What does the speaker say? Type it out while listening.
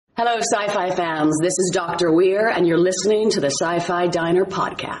Hello, Sci-Fi fans. This is Dr. Weir, and you're listening to the Sci-Fi Diner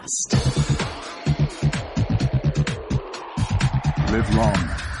podcast. Live long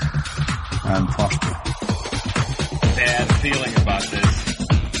and prosper. Bad feeling about this.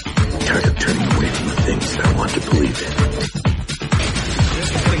 I'm tired of turning away from the things that I want to believe in.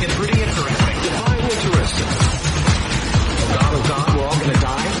 This is going to get pretty interesting. Define interesting. Oh God, we're all going to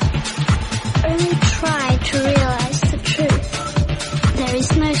die? Only try to realize the truth. There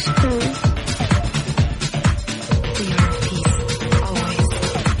is no spoon. We are at peace, always.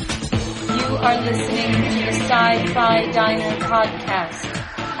 You are listening to the SciFi Diner podcast.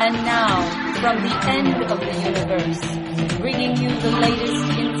 And now, from the end of the universe, bringing you the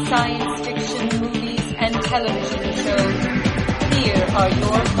latest in science fiction movies and television shows, here are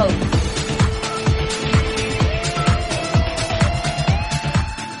your hosts.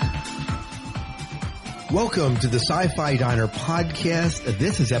 Welcome to the Sci-Fi Diner podcast.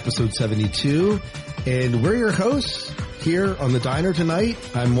 This is episode 72, and we're your hosts here on the diner tonight.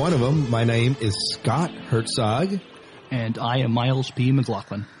 I'm one of them. My name is Scott Herzog. And I am Miles P.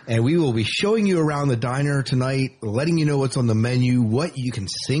 McLaughlin. And we will be showing you around the diner tonight, letting you know what's on the menu, what you can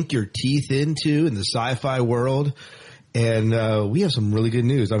sink your teeth into in the sci-fi world. And we have some really good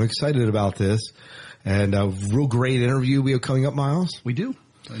news. I'm excited about this. And a real great interview we have coming up, Miles. We do.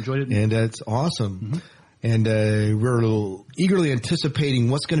 I enjoyed it. And it's awesome. Mm-hmm. And we're eagerly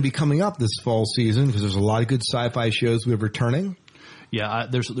anticipating what's going to be coming up this fall season because there's a lot of good sci-fi shows we have returning. Yeah,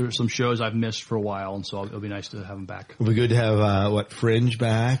 there's some shows I've missed for a while, and so it'll be nice to have them back. It'll be good to have, Fringe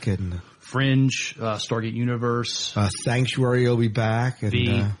back. And Fringe, Stargate Universe. Sanctuary will be back. And,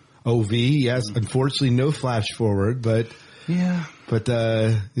 V. V, yes. Unfortunately, no flash forward, but... Yeah. But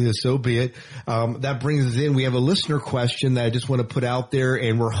so be it. That brings us in. We have a listener question that I just want to put out there,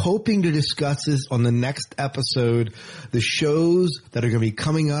 and we're hoping to discuss this on the next episode, the shows that are going to be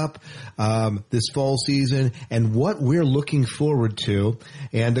coming up this fall season and what we're looking forward to.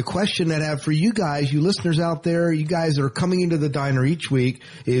 And the question that I have for you guys, you listeners out there, you guys that are coming into the diner each week,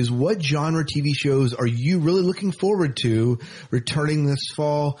 is what genre TV shows are you really looking forward to returning this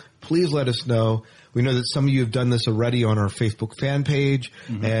fall? Please let us know. We know that some of you have done this already on our Facebook fan page,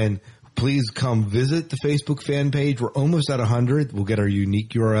 and please come visit the Facebook fan page. We're almost at 100. We'll get our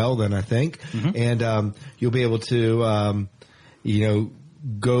unique URL then, I think, and you'll be able to,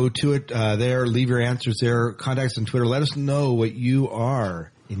 go to it there, leave your answers there, contact us on Twitter. Let us know what you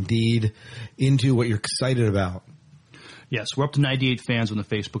are indeed into, what you're excited about. Yes, we're up to 98 fans on the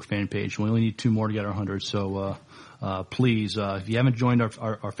Facebook fan page. We only need 2 more to get our 100, so... please, if you haven't joined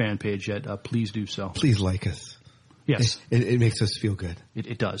our fan page yet, please do so. Please like us. Yes. It makes us feel good.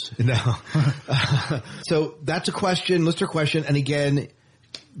 It does. No. So that's a question, listener question. And again,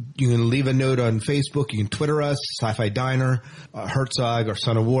 you can leave a note on Facebook. You can Twitter us, Sci-Fi Diner, Herzog, or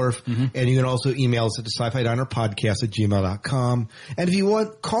Son of Worf. And you can also email us at the Sci-Fi Diner podcast @gmail.com. And if you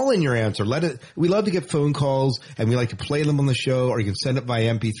want, call in your answer. We love to get phone calls, and we like to play them on the show, or you can send it by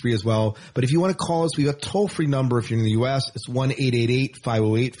MP3 as well. But if you want to call us, we have a toll-free number if you're in the U.S. It's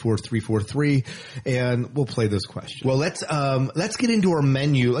 1-888-508-4343, and we'll play this question. Well, let's get into our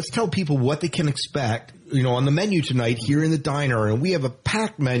menu. Let's tell people what they can expect, on the menu tonight here in the diner. And we have a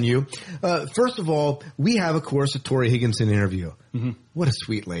packed menu. First of all, we have, of course, a Torri Higginson interview. What a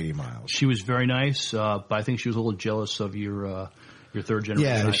sweet lady, Miles. She was very nice, but I think she was a little jealous of your third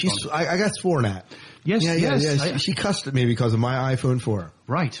generation. Yeah, I got sworn at. Yes, yes. She cussed at me because of my iPhone 4.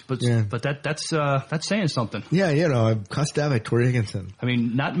 Right, but that's saying something. Yeah, I'm cussed out by Torri Higginson. I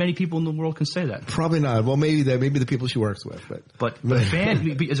mean, not many people in the world can say that. Probably not. Well, maybe the people she works with, but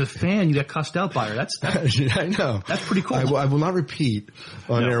as a fan, you got cussed out by her. That's I know. That's pretty cool. I will not repeat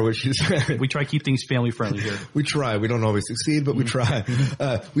on air what she said. We try to keep things family friendly here. We try. We don't always succeed, but we try.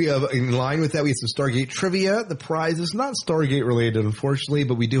 We have, in line with that, we have some Stargate trivia. The prize is not Stargate related, unfortunately,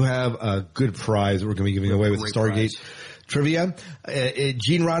 but we do have a good prize that we're going to be giving away with Stargate trivia.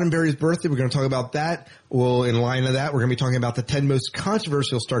 Gene Roddenberry's birthday, we're going to talk about that. Well, in line of that, we're going to be talking about the 10 most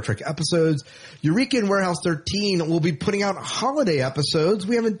controversial Star Trek episodes. Eureka and Warehouse 13 will be putting out holiday episodes.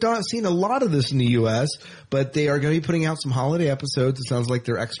 We haven't seen a lot of this in the U.S., but they are going to be putting out some holiday episodes. It sounds like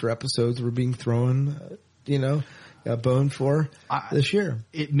they're extra episodes that were being thrown, a bone for this year.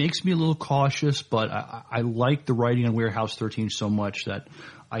 It makes me a little cautious, but I like the writing on Warehouse 13 so much that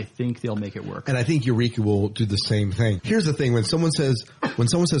I think they'll make it work. And I think Eureka will do the same thing. Here's the thing. When someone says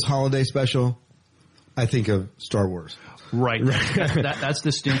holiday special, I think of Star Wars. Right. That's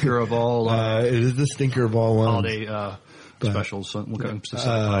the stinker of all. It is the stinker of all holiday specials. Oh,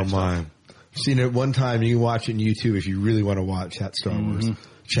 my. I've seen it one time. You can watch it on YouTube if you really want to watch that Star Wars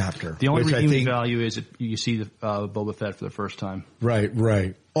chapter. The only redeeming value is you see the Boba Fett for the first time.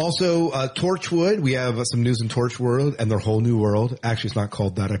 Right. Also, Torchwood. We have some news in Torchwood and their whole new world. Actually, it's not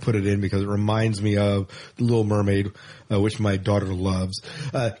called that. I put it in because it reminds me of The Little Mermaid, which my daughter loves.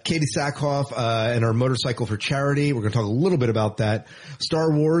 Katie Sackhoff and our motorcycle for charity. We're going to talk a little bit about that.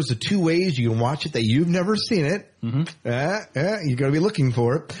 Star Wars, the 2 ways you can watch it that you've never seen it. Mm-hmm. You're going to be looking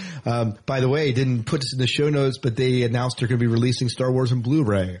for it. By the way, didn't put this in the show notes, but they announced they're going to be releasing Star Wars on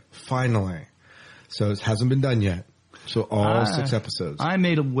Blu-ray. Finally. So it hasn't been done yet. So all 6 episodes. I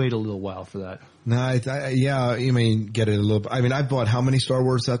made him wait a little while for that. No, you mean get it a little bit. I mean, I've bought how many Star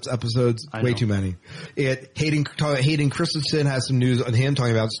Wars episodes? Way too many. Hayden Christensen has some news on him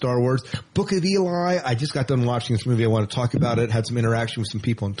talking about Star Wars. Book of Eli. I just got done watching this movie. I want to talk about it. Had some interaction with some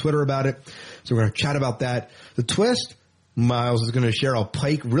people on Twitter about it. So we're going to chat about that. The twist. Miles is going to share how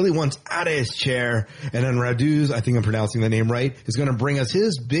Pike really wants out of his chair. And then Radooz, I think I'm pronouncing the name right, is going to bring us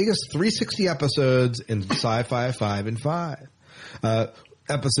his biggest 360 episodes in SciFi 5 and 5.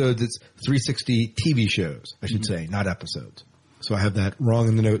 Episodes, it's 360 TV shows, I should say, not episodes. So I have that wrong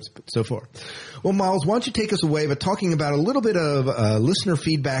in the notes, but so far. Well, Miles, why don't you take us away by talking about a little bit of listener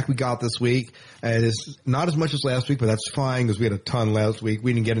feedback we got this week. And it's not as much as last week, but that's fine because we had a ton last week.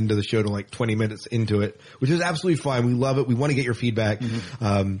 We didn't get into the show till like 20 minutes into it, which is absolutely fine. We love it. We want to get your feedback.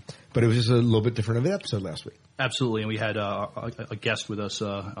 Mm-hmm. But it was just a little bit different of an episode last week. Absolutely. And we had a guest with us,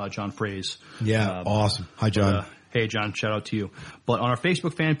 John Fraze. Yeah, awesome. Hi, John. Hey, John, shout out to you. But on our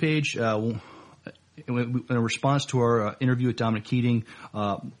Facebook fan page, in response to our interview with Dominic Keating,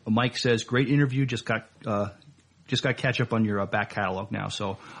 Mike says, "Great interview. Just got catch up on your back catalog now."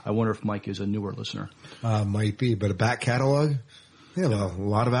 So I wonder if Mike is a newer listener. Might be, but a back catalog. You have a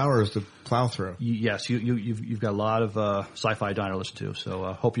lot of hours to plow through. Yes, you've got a lot of Sci-Fi Diner to listen to.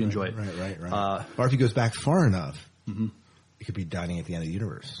 So hope you enjoy it. Right. Or if he goes back far enough. Mm-hmm. It could be dining at the end of the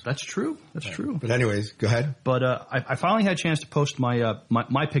universe. That's true. That's true. But anyways, go ahead. But I finally had a chance to post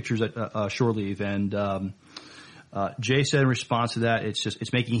my pictures at shore leave, and Jay said in response to that,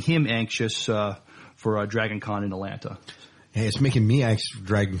 it's making him anxious for Dragon Con in Atlanta. Hey, it's making me anxious for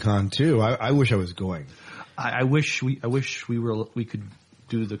Dragon Con too. I wish I was going. I wish we could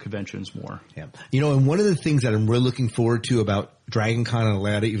do the conventions more. Yeah. And one of the things that I'm really looking forward to about Dragon Con in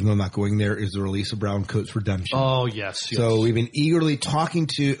Atlanta, even though I'm not going there, is the release of Brown Coat's Redemption. Oh, yes. So we've been eagerly talking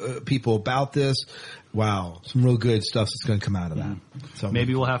to people about this. Wow. Some real good stuff that's going to come out of that. So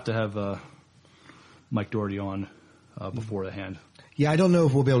maybe we'll have to have Mike Doherty on before the hand. Yeah, I don't know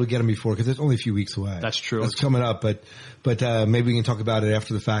if we'll be able to get him before because it's only a few weeks away. That's true. That's coming up, but maybe we can talk about it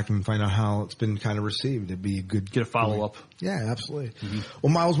after the fact and find out how it's been kind of received. It'd be a good get a follow up. Yeah, absolutely. Mm-hmm.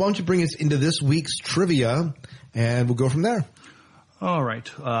 Well, Miles, why don't you bring us into this week's trivia, and we'll go from there. All right.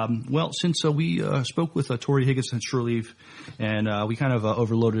 Well, since we spoke with Torri Higginson at shore leave, and we kind of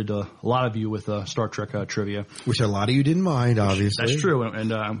overloaded a lot of you with Star Trek trivia, which a lot of you didn't mind, obviously. That's true,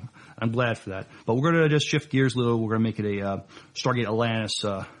 and I'm glad for that. But we're going to just shift gears a little. We're going to make it a Stargate Atlantis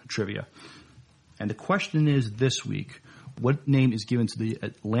trivia. And the question is this week, what name is given to the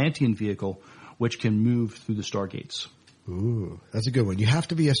Atlantean vehicle which can move through the Stargates? Ooh, that's a good one. You have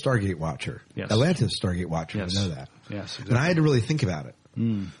to be a Stargate watcher. Yes. Atlantis Stargate watcher. Yes. I know that. Yes, exactly. And I had to really think about it.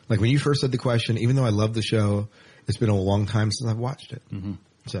 Like when you first said the question, even though I love the show, it's been a long time since I've watched it. Mm-hmm.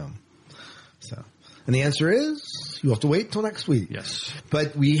 So. And the answer is, you'll have to wait until next week. Yes.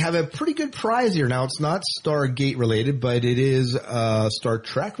 But we have a pretty good prize here. Now, it's not Stargate related, but it is Star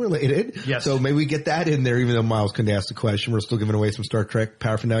Trek related. Yes. So maybe we get that in there, even though Miles couldn't ask the question. We're still giving away some Star Trek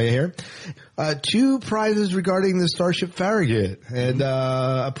paraphernalia here. 2 prizes regarding the Starship Farragut. And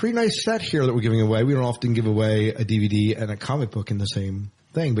a pretty nice set here that we're giving away. We don't often give away a DVD and a comic book in the same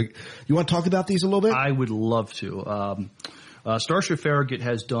thing. But you want to talk about these a little bit? I would love to. Starship Farragut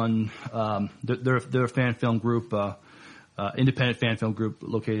has done they're a fan film group, independent fan film group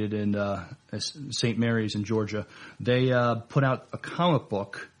located in St. Mary's in Georgia. They put out a comic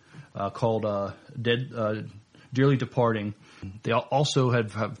book called Dearly Departing. They also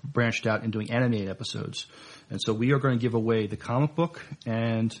have branched out in doing animated episodes. And so we are going to give away the comic book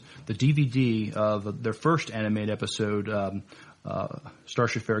and the DVD of their first animated episode,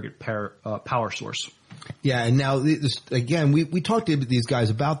 Starship Farragut Power Source. Yeah, and now, again, we talked to these guys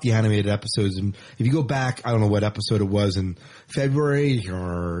about the animated episodes, and if you go back, I don't know what episode it was, in February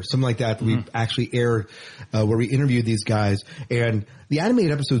or something like that, we actually aired where we interviewed these guys, and the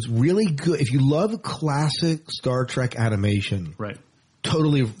animated episode's really good. If you love classic Star Trek animation, right,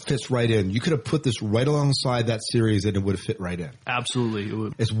 totally fits right in. You could have put this right alongside that series and it would have fit right in. Absolutely. It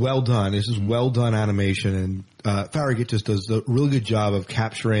would. It's well done. This is well done animation, and Farragut just does a really good job of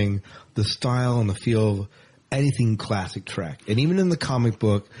capturing the style and the feel of anything classic Trek. And even in the comic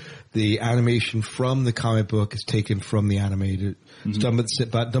book, the animation from the comic book is taken from the animated. It's done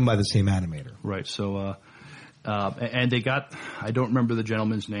by the same animator. Right. So, and they got, I don't remember the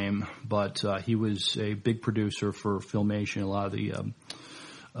gentleman's name, but he was a big producer for Filmation, a lot of the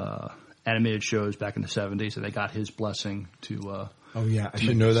animated shows back in the 70s, and they got his blessing to... oh, yeah. I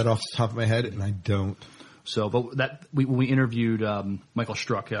should know that off the top of my head, and I don't. So, but when we interviewed Michael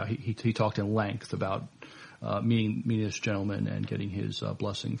Struck, he talked in length about meeting this gentleman and getting his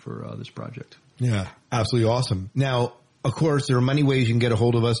blessing for this project. Yeah, absolutely awesome. Now, of course, there are many ways you can get a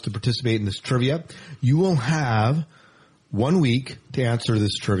hold of us to participate in this trivia. You will have 1 week to answer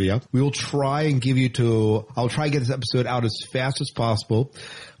this trivia. We will try and I'll try and get this episode out as fast as possible,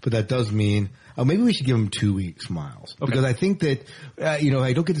 but that does mean maybe we should give them 2 weeks, Miles. Okay. Because I think that,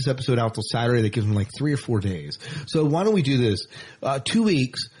 I don't get this episode out till Saturday. That gives them like 3 or 4 days. So why don't we do this? 2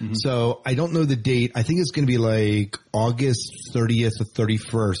 weeks. Mm-hmm. So I don't know the date. I think it's going to be like August 30th or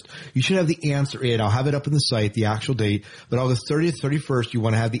 31st. You should have the answer in. I'll have it up on the site, the actual date. But August 30th, 31st, you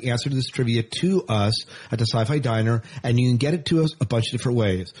want to have the answer to this trivia to us at the SyFy Diner. And you can get it to us a bunch of different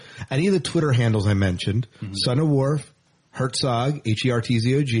ways. Any of the Twitter handles I mentioned, Son of Worf, Herzog,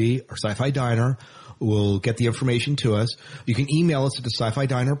 Hertzog, or SyFy Diner will get the information to us. You can email us at the SyFy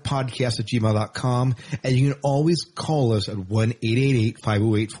Diner podcast @gmail.com, and you can always call us at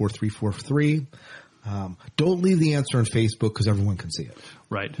 1-888-508-4343. Don't leave the answer on Facebook because everyone can see it.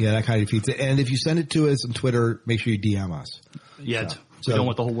 Right. Yeah, that kind of defeats it. And if you send it to us on Twitter, make sure you DM us. Yeah. So, you don't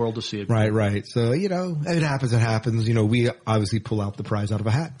want the whole world to see it. Right. So, if it happens, it happens. We obviously pull out the prize out of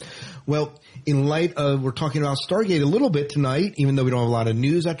a hat. Well, in light of, we're talking about Stargate a little bit tonight, even though we don't have a lot of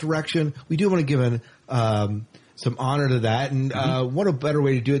news that direction, we do want to give some honor to that. And what a better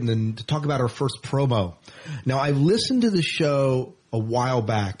way to do it than to talk about our first promo. Now, I've listened to the show a while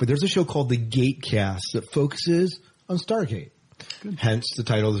back, but there's a show called The Gatecast that focuses on Stargate. Good. Hence the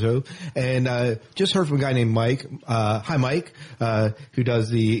title of the show. And just heard from a guy named Mike. Hi, Mike, who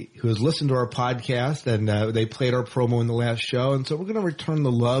has listened to our podcast, and they played our promo in the last show. And so we're going to return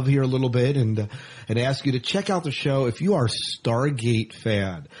the love here a little bit and ask you to check out the show if you are a Stargate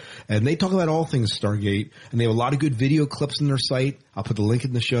fan. And they talk about all things Stargate, and they have a lot of good video clips on their site. I'll put the link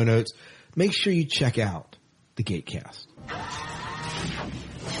in the show notes. Make sure you check out the Gatecast.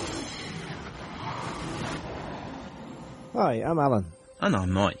 Hi, I'm Alan. And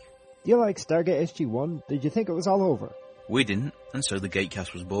I'm Mike. Do you like Stargate SG-1? Did you think it was all over? We didn't, and so the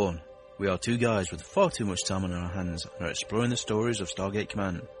Gatecast was born. We are two guys with far too much time on our hands and are exploring the stories of Stargate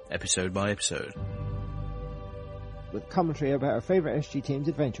Command, episode by episode. With commentary about our favourite SG team's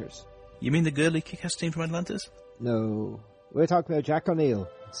adventures. You mean the girly kick-ass team from Atlantis? No. We're talking about Jack O'Neill,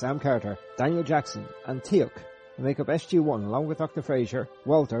 Sam Carter, Daniel Jackson, and Teal'c, who make up SG-1 along with Dr. Fraser,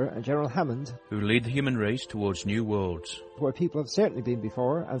 Walter, and General Hammond, who lead the human race towards new worlds, where people have certainly been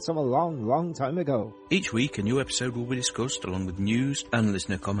before, and some a long, long time ago. Each week a new episode will be discussed along with news and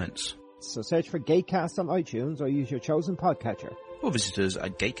listener comments. So search for Gatecast on iTunes or use your chosen podcatcher. Or visit us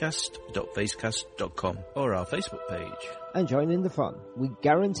at gatecast.facecast.com or our Facebook page. And join in the fun. We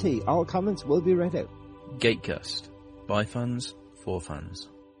guarantee all comments will be read out. Gatecast. By fans, for fans.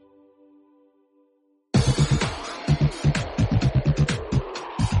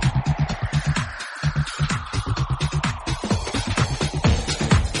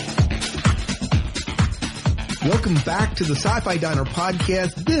 Welcome back to the SyFy Diner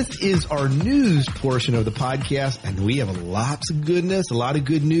podcast. This is our news portion of the podcast, and we have lots of goodness, a lot of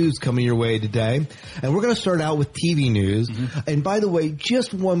good news coming your way today. And we're going to start out with TV news. Mm-hmm. And by the way,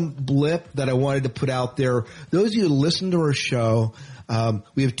 just one blip that I wanted to put out there. Those of you who listen to our show,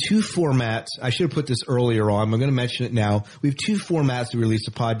 we have two formats. I should have put this earlier on. I'm going to mention it now. We have two formats to release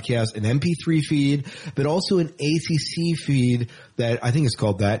the podcast, an MP3 feed, but also an ACC feed that I think it's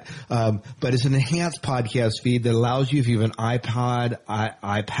called that. But it's an enhanced podcast feed that allows you, if you have an iPod,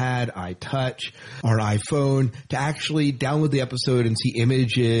 iPad, iTouch, or an iPhone, to actually download the episode and see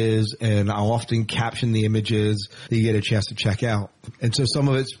images, and I'll often caption the images that you get a chance to check out. And so some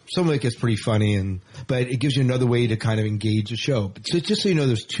of it gets pretty funny, but it gives you another way to kind of engage the show. So just so you know,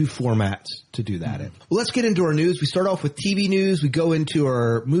 there's two formats to do that in. Well, let's get into our news. We start off with TV news. We go into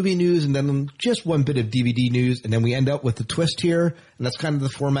our movie news, and then just one bit of DVD news, and then we end up with the twist here, and that's kind of the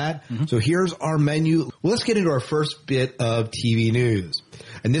format. Mm-hmm. So here's our menu. Well, let's get into our first bit of TV news.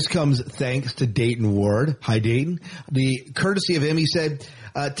 And this comes thanks to Dayton Ward. Hi, Dayton. The courtesy of him, he said,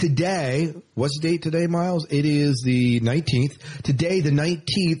 today, what's the date today, Miles? It is the 19th. Today, the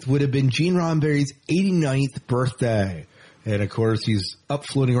 19th, would have been Gene Roddenberry's 89th birthday. And, of course, he's up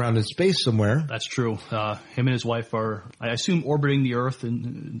floating around in space somewhere. That's true. Him and his wife are, I assume, orbiting the Earth,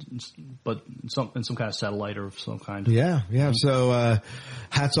 but in some kind of satellite or some kind. Yeah. So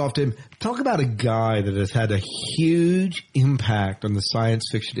hats off to him. Talk about a guy that has had a huge impact on the science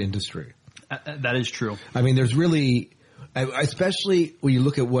fiction industry. That is true. I mean, there's really, especially when you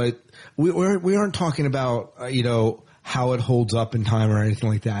look at what, we aren't talking about, how it holds up in time or anything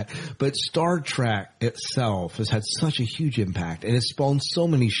like that. But Star Trek itself has had such a huge impact, and it's spawned so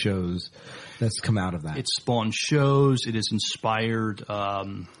many shows that's come out of that. It's spawned shows. It has inspired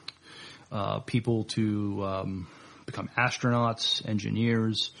people to become astronauts,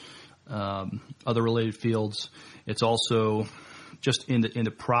 engineers, other related fields. It's also just in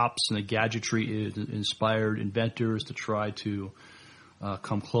the props and the gadgetry. It inspired inventors to try to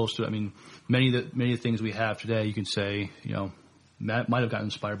come close to it. I mean, many of the things we have today, you can say, might have gotten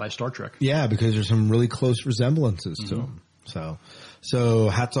inspired by Star Trek. Yeah, because there's some really close resemblances to them. So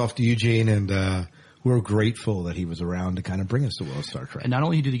hats off to Eugene, and we're grateful that he was around to kind of bring us the world of Star Trek. And not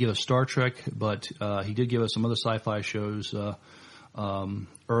only did he give us Star Trek, but he did give us some other sci-fi shows.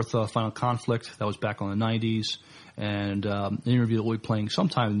 Earth Final Conflict, that was back on the 90s, and an interview that we'll be playing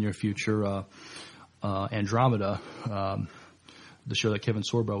sometime in the near future, Andromeda. The show that Kevin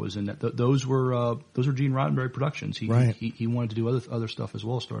Sorbo was in, those were Gene Roddenberry productions. He wanted to do other stuff as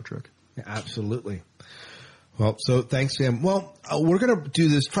well as Star Trek. Yeah, absolutely. Well, so thanks, Sam. Well, we're going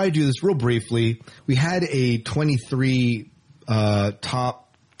to try to do this real briefly. We had a 23 top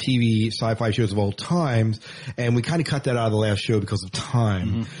TV sci-fi shows of all times, and we kind of cut that out of the last show because of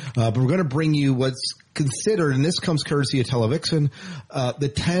time. But we're going to bring you what's considered, and this comes courtesy of Televixen, the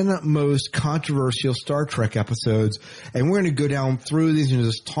 10 most controversial Star Trek episodes. And we're going to go down through these and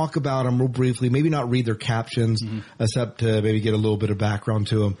just talk about them real briefly, maybe not read their captions, except to maybe get a little bit of background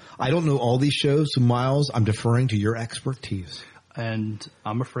to them. I don't know all these shows, so Miles, I'm deferring to your expertise. And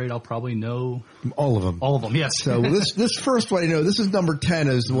I'm afraid I'll probably know all of them. All of them, yes. So this first one, this is number 10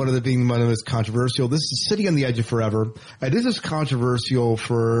 as one of the most controversial. This is City on the Edge of Forever. And this is controversial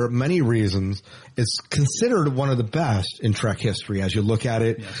for many reasons. It's considered one of the best in Trek history as you look at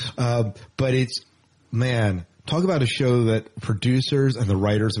it. Yes. But it's, talk about a show that producers and the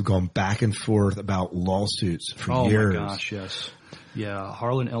writers have gone back and forth about lawsuits for years. Oh my gosh, yes. Yeah,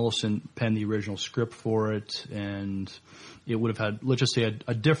 Harlan Ellison penned the original script for it, and it would have had, let's just say,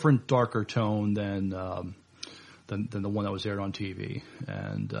 a different, darker tone than the one that was aired on TV.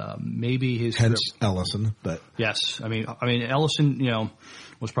 And maybe his hence script, Ellison, but yes, I mean Ellison,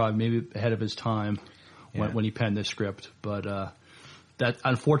 was probably maybe ahead of his time when he penned this script. But that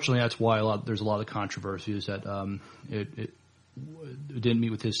unfortunately, that's why there's a lot of controversy is that it didn't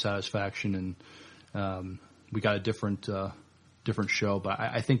meet with his satisfaction, and we got a different show, but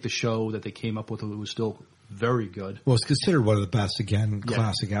I think the show that they came up with was still very good. Well, it's considered one of the best,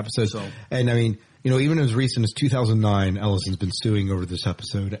 classic episodes. So, and I mean, even as recent as 2009, Ellison's been suing over this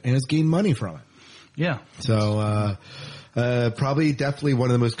episode and has gained money from it. Yeah. So, probably definitely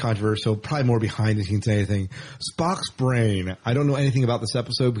one of the most controversial, probably more behind the scenes than anything. Spock's brain. I don't know anything about this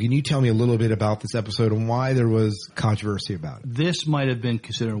episode, but can you tell me a little bit about this episode and why there was controversy about it? This might have been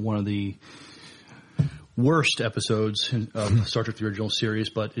considered one of the worst episodes of Star Trek: The Original Series,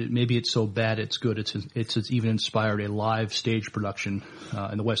 but maybe it's so bad it's good. It's even inspired a live stage production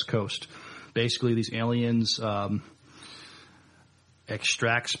in the West Coast. Basically, these aliens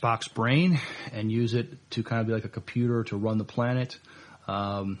extract Spock's brain and use it to kind of be like a computer to run the planet.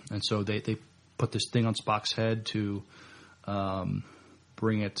 And so they put this thing on Spock's head to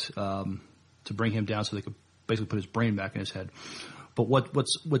bring him down so they could basically put his brain back in his head. But what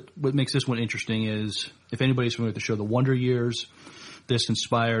makes this one interesting is, if anybody's familiar with the show The Wonder Years, this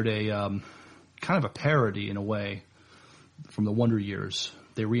inspired a kind of a parody in a way from The Wonder Years.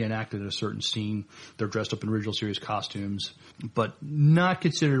 They reenacted a certain scene. They're dressed up in original series costumes, but not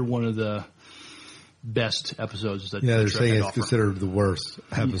considered one of the best episodes that. Yeah, they're saying it's considered the worst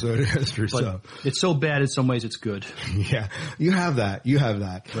episode in history. But so it's so bad in some ways it's good. Yeah, you have that.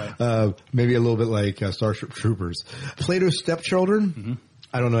 Right. Maybe a little bit like Starship Troopers. Plato's Stepchildren.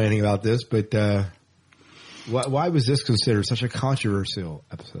 I don't know anything about this, but why was this considered such a controversial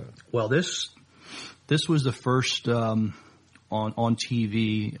episode? Well, this was the first on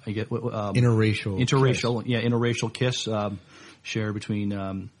TV. I get interracial kiss shared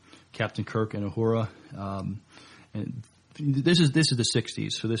between Captain Kirk and Uhura. And this is the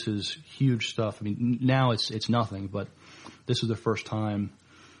 60s, so this is huge stuff. I mean, now it's nothing, but this is the first time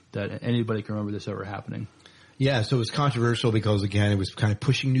that anybody can remember this ever happening. Yeah, so it was controversial because, again, it was kind of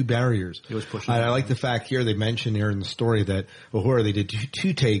pushing new barriers. It was pushing. I like the fact here they mentioned here in the story that Uhura, they did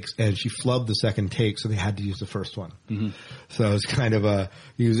two takes, and she flubbed the second take, so they had to use the first one. Mm-hmm. So it's kind of and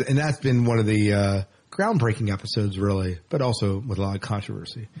that's been one of the groundbreaking episodes, really, but also with a lot of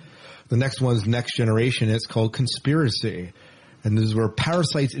controversy. The next one's Next Generation. It's called Conspiracy, and this is where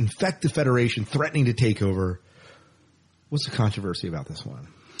parasites infect the Federation, threatening to take over. What's the controversy about this one?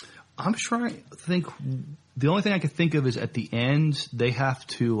 I'm trying to think. The only thing I could think of is at the end they have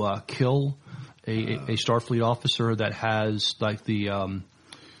to kill a Starfleet officer that has like the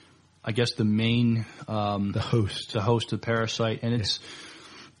I guess the main the host of Parasite, and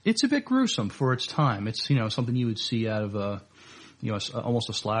it's a bit gruesome for its time. It's something you would see out of almost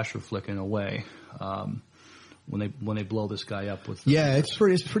a slasher flick in a way. When they blow this guy up with it's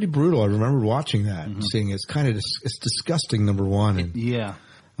pretty brutal. I remember watching that and seeing it. It's disgusting. Number one, and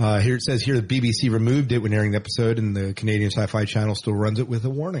here it says the BBC removed it when airing the episode, and the Canadian Sci-Fi Channel still runs it with a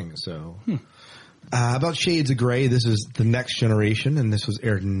warning. So, about Shades of Grey, this is The Next Generation, and this was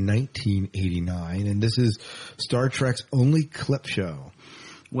aired in 1989, and this is Star Trek's only clip show.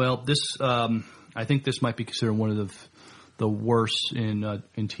 Well, this I think this might be considered one of the worst in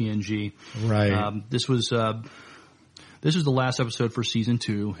TNG. Right. This was the last episode for season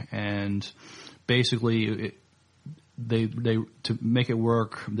 2, and basically they to make it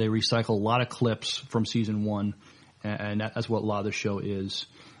work, they recycle a lot of clips from season 1, and that's what a lot of the show is.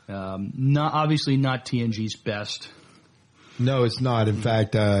 Obviously not TNG's best. No, it's not. In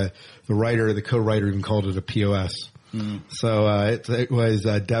fact, the co-writer even called it a POS. So it was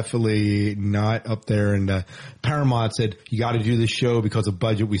definitely not up there. And Paramount said, you got to do this show because of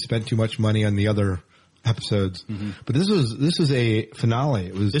budget. We spent too much money on the other episodes. Mm-hmm. But this was a finale.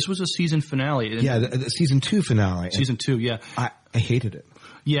 This was a season finale. The season 2 finale. Season 2, yeah. I hated it.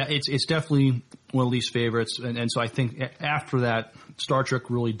 Yeah, it's definitely one of least favorites. And so I think after that, Star Trek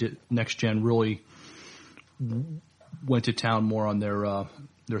Next Gen really went to town more on their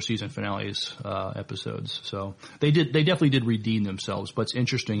season finales episodes. So they definitely did redeem themselves. But it's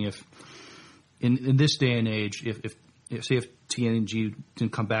interesting if in this day and age, if TNG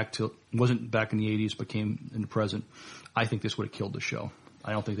didn't come back wasn't back in the 80s but came in the present, I think this would have killed the show.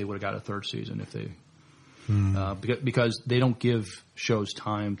 I don't think they would have got a third season if they because they don't give shows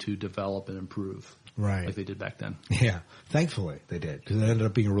time to develop and improve. Right. Like they did back then. Yeah. Thankfully they did, because it ended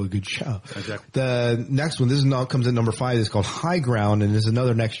up being a really good show. Exactly. The next one, comes in number 5. It's called High Ground, and this is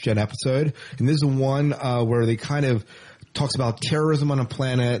another Next Gen episode. And this is one where they kind of talks about terrorism on a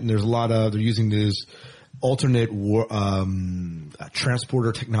planet, and there's a lot of, they're using this alternate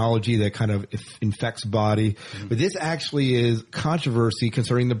transporter technology that kind of infects body. Mm-hmm. But this actually is controversy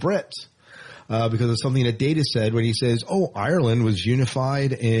concerning the Brits. Because of something that Data said when he says, Ireland was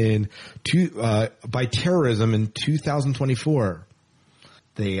unified by terrorism in 2024.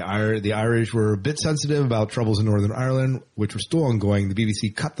 The Irish were a bit sensitive about troubles in Northern Ireland, which were still ongoing. The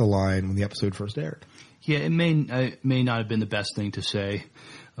BBC cut the line when the episode first aired. Yeah, it may not have been the best thing to say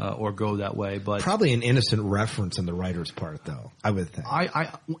or go that way, but probably an innocent reference on the writer's part, though, I would think.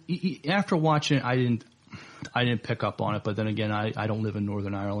 After watching it, I didn't pick up on it, but then again, I don't live in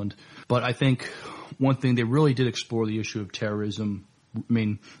Northern Ireland. But I think one thing, they really did explore the issue of terrorism. I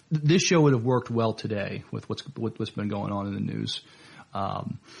mean, this show would have worked well today with what's been going on in the news.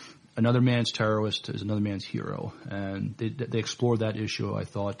 Another man's terrorist is another man's hero, and they explored that issue, I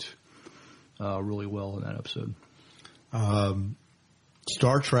thought, really well in that episode.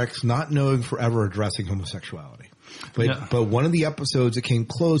 Star Trek's not known for ever addressing homosexuality. But one of the episodes that came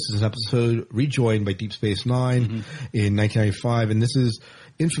close is an episode rejoined by Deep Space Nine in 1995, and this is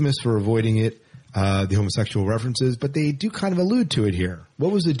infamous for avoiding it, the homosexual references, but they do kind of allude to it here.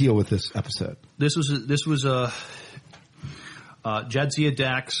 What was the deal with this episode? This was Jadzia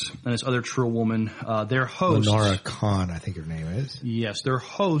Dax and this other True woman, their hosts. Lenara Khan, I think her name is. Yes, their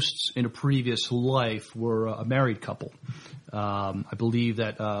hosts in a previous life were a married couple. I believe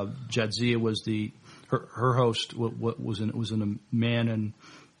that Jadzia was her host was in a man, and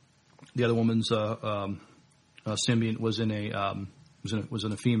the other woman's symbiont was in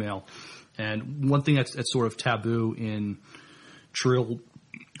a female. And one thing that's sort of taboo in Trill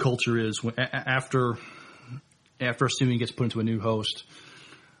culture is after a symbiont gets put into a new host,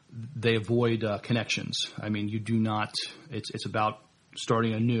 they avoid connections. I mean, you do not. It's about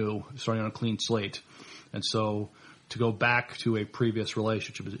starting on a clean slate, and so to go back to a previous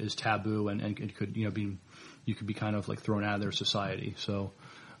relationship is taboo, and it could you could be kind of like thrown out of their society. So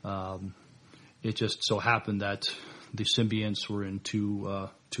it just so happened that the symbionts were in two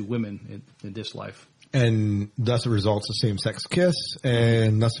women in this life. And thus it results in same-sex kiss,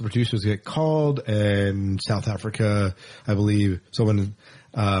 and thus the producers get called, and South Africa, I believe, one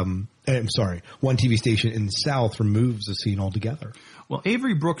TV station in the South removes the scene altogether. Well,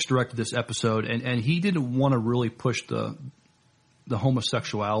 Avery Brooks directed this episode, and he didn't want to really push the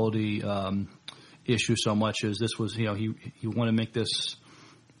homosexuality issue so much as this was, he wanted to make this,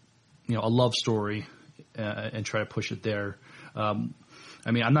 a love story and try to push it there. I'm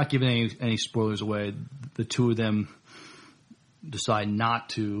not giving any spoilers away. The two of them decide not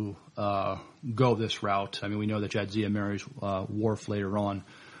to go this route. I mean, we know that Jadzia marries Worf later on.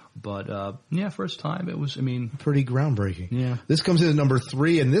 But, first time it was, pretty groundbreaking. Yeah. This comes in at number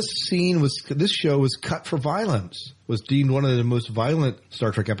 3, and this show was cut for violence. Was deemed one of the most violent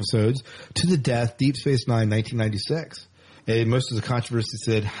Star Trek episodes to the death, Deep Space Nine, 1996. And most of the controversy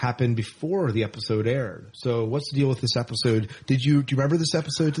said happened before the episode aired. So what's the deal with this episode? Do you remember this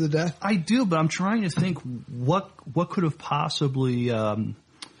episode to the death? I do, but I'm trying to think what could have possibly,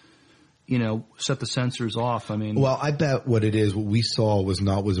 set the censors off. Well, I bet what we saw was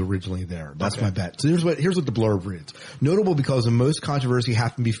originally there. That's okay. My bet. So here's what the blurb reads. Notable because the most controversy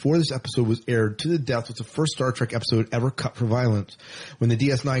happened before this episode was aired to the death was the first Star Trek episode ever cut for violence. When the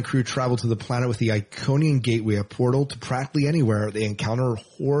DS9 crew traveled to the planet with the Iconian Gateway, a portal to practically anywhere, they encounter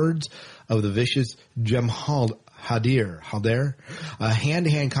hordes of the vicious Jem'Halder.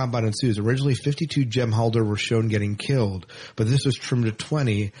 Hand-to-hand combat ensues. Originally, 52 Jem'Halder were shown getting killed, but this was trimmed to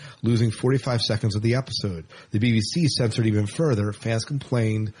 20, losing 45 seconds of the episode. The BBC censored even further. Fans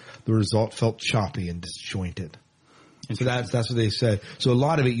complained the result felt choppy and disjointed. So that's what they said. So a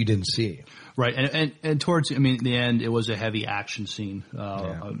lot of it you didn't see. Right, and towards the end, it was a heavy action scene,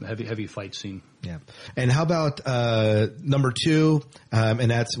 a heavy fight scene. Yeah. And how about number 2?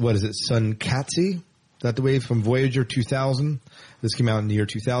 And that's, what is it, Sunkatse? Is that the way from Voyager 2000? This came out in the year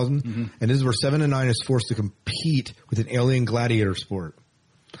 2000. Mm-hmm. And this is where 7 and 9 is forced to compete with an alien gladiator sport.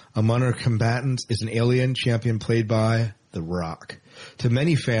 Among our combatants is an alien champion played by The Rock. To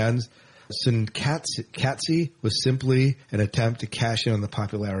many fans, Sunkatse was simply an attempt to cash in on the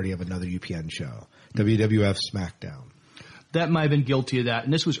popularity of another UPN show, WWF SmackDown. That might have been guilty of that.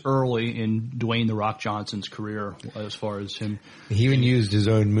 And this was early in Dwayne The Rock Johnson's career as far as him. He even used his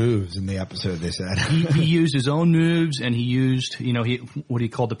own moves in the episode, they said. he used his own moves, and he used, what he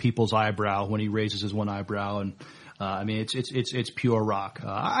called the people's eyebrow when he raises his one eyebrow. And, it's pure Rock.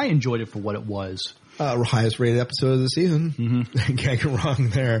 I enjoyed it for what it was. Highest rated episode of the season. Mm-hmm. Can't go wrong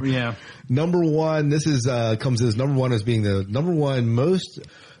there. Yeah. Number 1, this is, comes as number 1 as being the number 1 most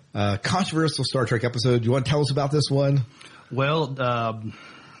controversial Star Trek episode. Do you want to tell us about this one? Well,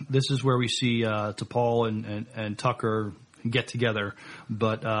 this is where we see T'Pol and Tucker get together,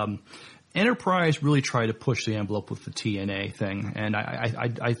 but Enterprise really tried to push the envelope with the TNA thing, and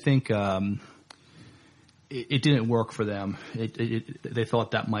I think it didn't work for them. They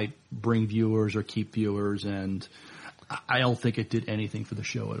thought that might bring viewers or keep viewers, and I don't think it did anything for the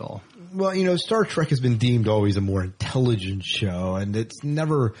show at all. Well, Star Trek has been deemed always a more intelligent show, and it's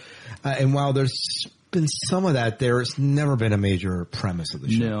never and while there's been some of that there, it's never been a major premise of the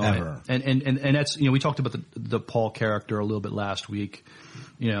show, ever. And that's, we talked about the Paul character a little bit last week,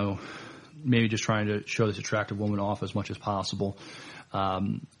 maybe just trying to show this attractive woman off as much as possible.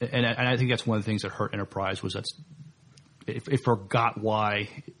 And I think that's one of the things that hurt Enterprise was that it forgot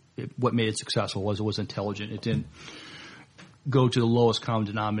what made it successful was it was intelligent. It didn't go to the lowest common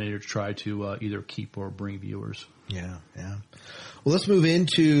denominator to try to either keep or bring viewers. Yeah. Well, let's move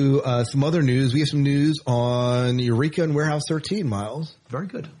into some other news. We have some news on Eureka and Warehouse 13, Miles. Very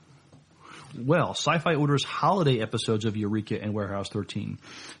good. Well, SyFy orders holiday episodes of Eureka and Warehouse 13.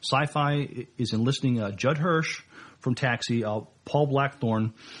 SyFy is enlisting Judd Hirsch from Taxi, Paul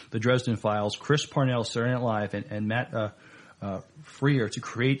Blackthorne, The Dresden Files, Chris Parnell, Saturday Night Live, and Matt Freer to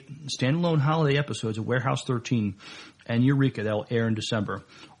create standalone holiday episodes of Warehouse 13 and Eureka that will air in December.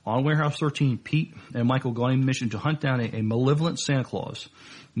 On Warehouse 13, Pete and Michael go on a mission to hunt down a malevolent Santa Claus.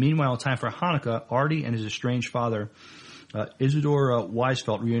 Meanwhile, in time for Hanukkah, Artie and his estranged father, Isidore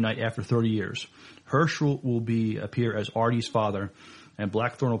Weisfeld, reunite after 30 years. Hirsch will appear as Artie's father, and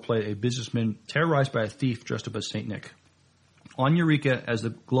Blackthorne will play a businessman terrorized by a thief dressed up as St. Nick. On Eureka, as the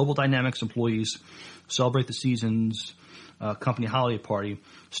Global Dynamics employees celebrate the season's company holiday party,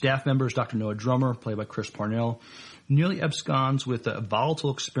 staff members Dr. Noah Drummer, played by Chris Parnell, nearly absconds with a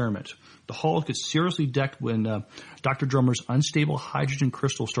volatile experiment. The halls get seriously decked when Dr. Drummer's unstable hydrogen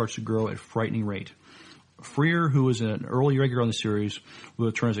crystal starts to grow at a frightening rate. Freer, who is an early regular on the series, will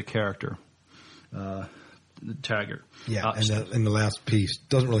return as a character. Taggart. Yeah, and the last piece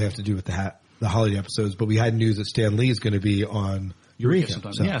doesn't really have to do with the holiday episodes, but we had news that Stan Lee is going to be on Eureka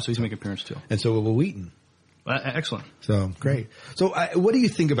sometimes. So he's making an appearance too. And so will Wheaton. Excellent. So great. So what do you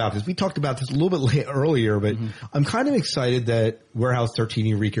think about this? We talked about this a little bit earlier, but I'm kind of excited that Warehouse 13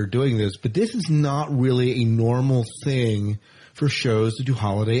 and Eureka are doing this, but this is not really a normal thing for shows to do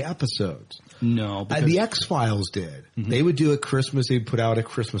holiday episodes. No. The X-Files did. They would do a Christmas, they'd put out a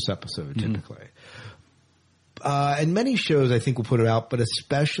Christmas episode typically. And many shows I think will put it out, but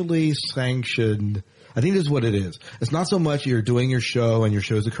especially sanctioned. I think this is what it is. It's not so much you're doing your show and your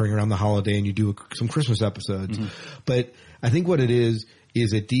show's occurring around the holiday and you do some Christmas episodes, but I think what it is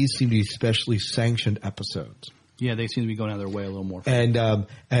that these seem to be specially sanctioned episodes. Yeah, they seem to be going out of their way a little more. And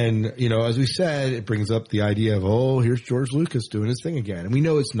as we said, it brings up the idea of, here's George Lucas doing his thing again. And we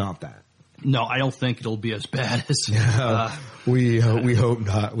know it's not that. No, I don't think it'll be as bad as... we hope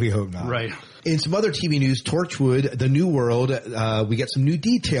not. We hope not. Right. In some other TV news, Torchwood, The New World, we get some new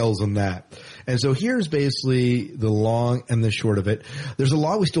details on that. And so here's basically the long and the short of it. There's a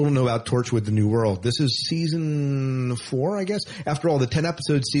lot we still don't know about Torchwood, The New World. This is season 4, I guess. After all, the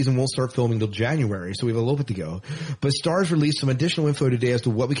 10-episode season won't start filming until January, so we have a little bit to go. But Starz released some additional info today as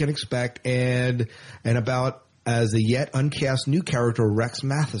to what we can expect and about as a yet uncast new character, Rex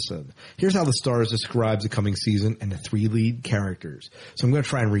Matheson. Here's how the Starz describes the coming season and the 3 lead characters. So I'm going to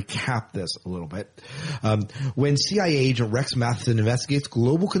try and recap this a little bit. When CIA agent Rex Matheson investigates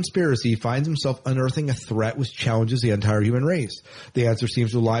global conspiracy, he finds himself unearthing a threat which challenges the entire human race. The answer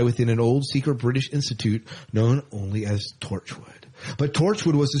seems to lie within an old secret British institute known only as Torchwood. But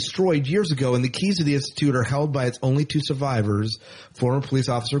Torchwood was destroyed years ago, and the keys to the institute are held by its only 2 survivors, former police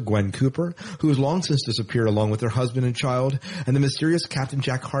officer Gwen Cooper, who has long since disappeared along with her husband and child, and the mysterious Captain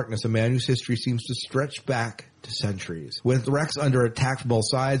Jack Harkness, a man whose history seems to stretch back to centuries. With Rex under attack from all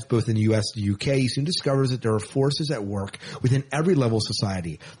sides, both in the U.S. and the UK, he soon discovers that there are forces at work within every level of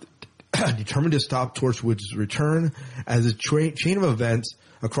society, determined to stop Torchwood's return as a chain of events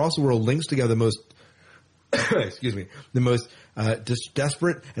across the world links together the most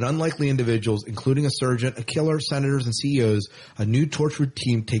desperate and unlikely individuals, including a surgeon, a killer, senators, and CEOs. A new Torchwood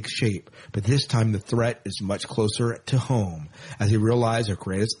team takes shape, but this time the threat is much closer to home as they realize their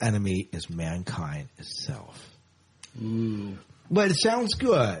greatest enemy is mankind itself. Ooh. But it sounds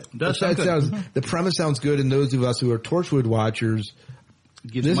good. The premise sounds good, and those of us who are Torchwood watchers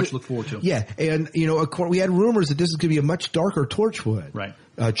gives much to look forward to. Yeah, and we had rumors that this is going to be a much darker Torchwood. Right.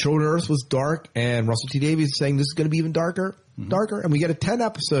 Children of Earth was dark, and Russell T Davies is saying this is going to be even darker, and we get a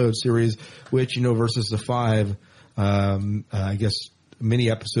 10-episode series, which versus the 5, I guess,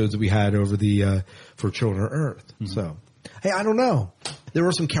 mini episodes that we had over the for Children of Earth. So, hey, I don't know. There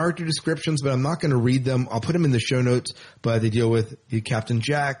were some character descriptions, but I'm not going to read them. I'll put them in the show notes. But they deal with Captain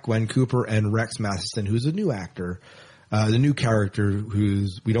Jack, Gwen Cooper, and Rex Matheson, who's a new actor. The new character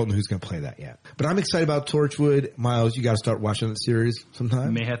we don't know who's going to play that yet. But I'm excited about Torchwood. Miles, you got to start watching that series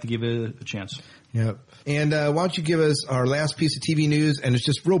sometime. May have to give it a chance. Yep. And why don't you give us our last piece of TV news? And it's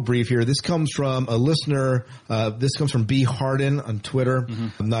just real brief here. This comes from a listener. This comes from B. Harden on Twitter.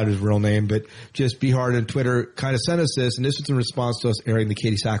 Not his real name, but just B. Harden on Twitter kind of sent us this. And this was in response to us airing the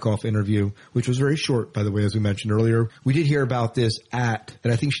Katie Sackhoff interview, which was very short, by the way, as we mentioned earlier. We did hear about this and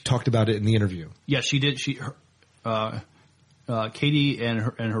I think she talked about it in the interview. Yes, she did. Katie and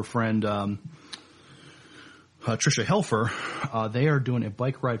her friend Trisha Helfer, they are doing a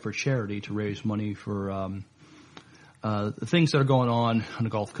bike ride for charity to raise money for things that are going on the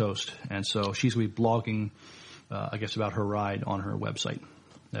Gulf Coast. And so she's going to be blogging, I guess, about her ride on her website.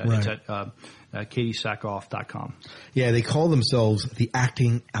 It's at katiesackoff.com. Yeah, they call themselves the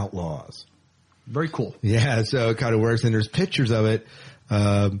Acting Outlaws. Very cool. Yeah, so it kind of works. And there's pictures of it.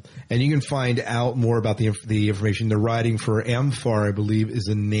 And you can find out more about the information. They're riding for AMFAR, I believe, is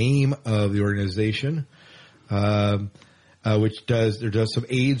the name of the organization, which does some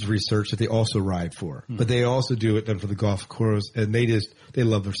AIDS research that they also ride for. But they also do it then for the golf course, and they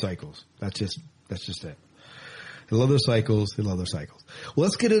love their cycles. That's just it. They love their cycles. Well,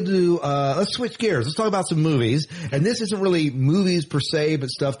 let's get into, let's switch gears. Let's talk about some movies. And this isn't really movies per se, but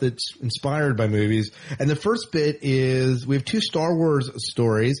stuff that's inspired by movies. And the first bit is, we have 2 Star Wars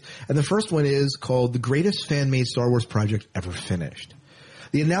stories. And the first one is called The Greatest Fan-Made Star Wars Project Ever Finished.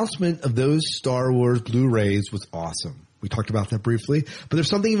 The announcement of those Star Wars Blu-rays was awesome. We talked about that briefly, but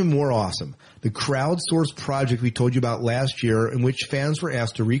there's something even more awesome. The crowdsourced project we told you about last year, in which fans were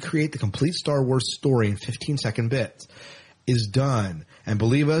asked to recreate the complete Star Wars story in 15-second bits, is done. And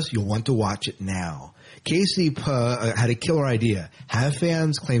believe us, you'll want to watch it now. Casey had a killer idea. Have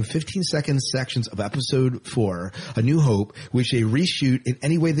fans claim 15-second sections of Episode 4, A New Hope, which they reshoot in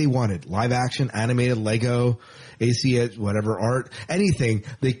any way they wanted. Live action, animated, Lego, AC, whatever, art, anything.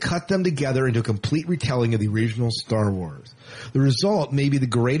 They cut them together into a complete retelling of the original Star Wars. The result may be the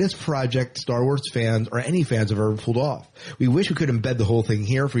greatest project Star Wars fans or any fans have ever pulled off. We wish we could embed the whole thing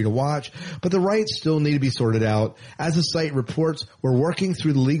here for you to watch, but the rights still need to be sorted out. As the site reports, we're working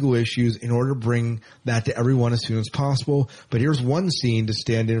through the legal issues in order to bring that to everyone as soon as possible. But here's one scene to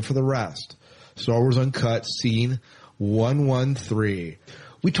stand in for the rest. Star Wars Uncut, scene 113.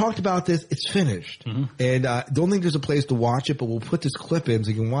 We talked about this. It's finished. And don't think there's a place to watch it, but we'll put this clip in so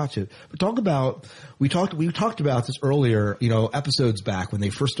you can watch it. But we talked about this earlier, episodes back when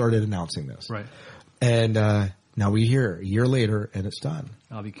they first started announcing this. Right. And now we're here a year later, and it's done.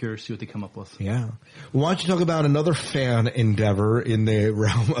 I'll be curious to see what they come up with. Yeah. Well, why don't you talk about another fan endeavor in the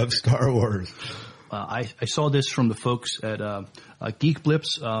realm of Star Wars? I saw this from the folks at Geek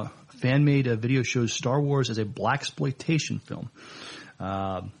Blips. Fan-made video shows Star Wars as a blaxploitation film.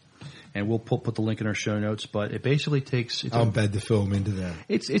 And we'll put the link in our show notes, but it basically takes... I'll embed the film into that.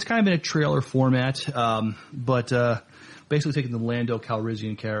 It's kind of in a trailer format, but basically taking the Lando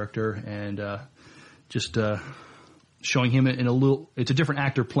Calrissian character and just showing him in a little... It's a different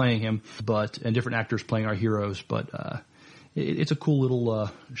actor playing him, and different actors playing our heroes, but it's a cool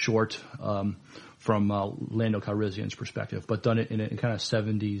little short from Lando Calrissian's perspective, but done it in a kind of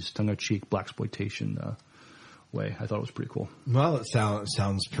 70s tongue-in-cheek blaxploitation way. I thought it was pretty cool. Well, it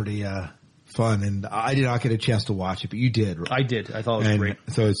sounds pretty fun, and I did not get a chance to watch it, but you did. Right? I did. I thought it was great.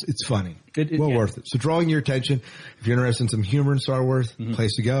 So it's funny. Worth it. So drawing your attention, if you're interested in some humor in Star Wars,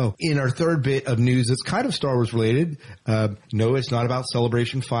 place to go. In our third bit of news, it's kind of Star Wars related. No, it's not about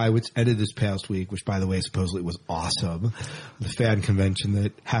Celebration 5, which ended this past week, which, by the way, supposedly was awesome. The fan convention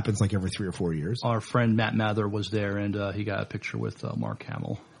that happens like every 3 or 4 years. Our friend Matt Mather was there, and he got a picture with Mark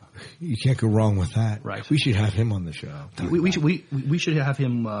Hamill. You can't go wrong with that. Right. We should have him on the show. We should have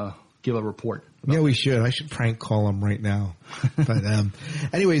him give a report. Yeah, we should. I should prank call him right now. But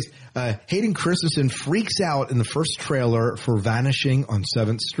anyways, Hayden Christensen freaks out in the first trailer for Vanishing on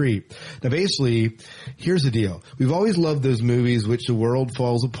 7th Street. Now, basically, here's the deal. We've always loved those movies which the world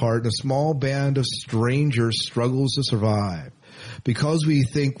falls apart and a small band of strangers struggles to survive. Because we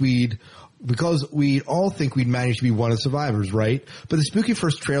all think we'd manage to be one of the survivors, right? But the spooky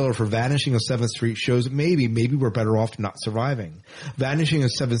first trailer for Vanishing on 7th Street shows that maybe we're better off not surviving. Vanishing on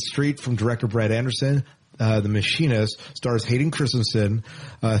 7th Street from director Brad Anderson, The Machinist, stars Hayden Christensen,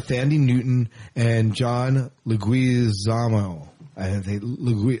 Thandie Newton, and John Leguizamo.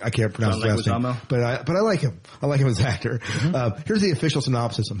 I can't pronounce his last name, but I like him. I like him as an actor. Here's the official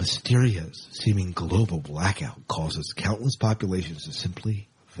synopsis. A mysterious, seeming global blackout causes countless populations to simply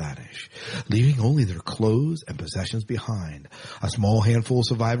vanish, leaving only their clothes and possessions behind. A small handful of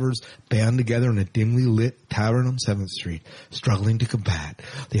survivors band together in a dimly lit tavern on 7th Street, struggling to combat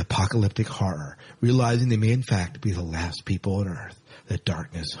the apocalyptic horror, realizing they may in fact be the last people on Earth. The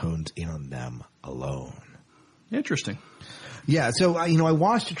darkness hones in on them alone. Interesting. Yeah, so, I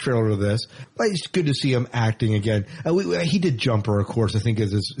watched the trailer of this, but it's good to see him acting again. He did Jumper, of course, I think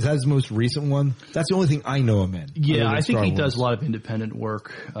is that his most recent one? That's the only thing I know him in. Yeah, I think he does a lot of independent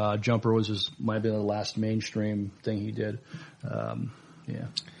work. Jumper might have been the last mainstream thing he did.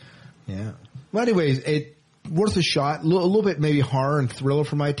 Yeah. Well, anyways, worth a shot. A little bit maybe horror and thriller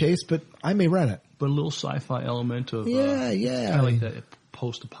for my taste, but I may rent it. But a little sci-fi element of, yeah. Kind of like that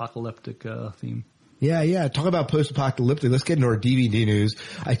post-apocalyptic theme. Yeah. Talk about post-apocalyptic. Let's get into our DVD news.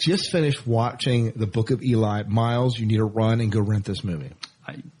 I just finished watching The Book of Eli. Miles, you need to run and go rent this movie.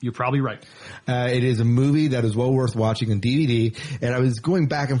 You're probably right. It is a movie that is well worth watching on DVD. And I was going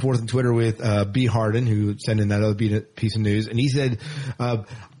back and forth on Twitter with B. Harden, who sent in that other piece of news. And he said,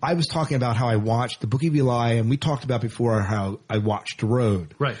 I was talking about how I watched The Book of Eli, and we talked about before how I watched The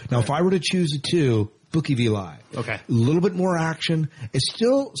Road. Right. Now, if I were to choose the two, Book of Eli. Okay. A little bit more action. It's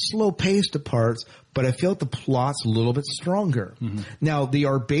still slow-paced at parts, but I feel like the plot's a little bit stronger. Mm-hmm. Now, they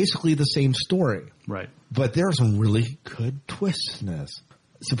are basically the same story. Right. But there are some really good twists in this.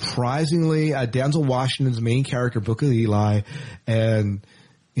 Surprisingly, Denzel Washington's main character, Book of Eli, and,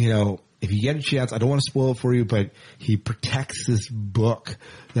 if you get a chance, I don't want to spoil it for you, but he protects this book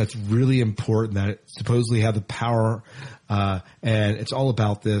that's really important, that it supposedly had the power, and it's all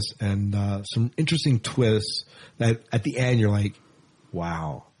about this, and some interesting twists that at the end you're like,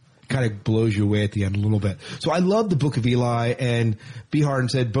 wow. Kind of blows you away at the end a little bit. So I love The Book of Eli, and B. Harden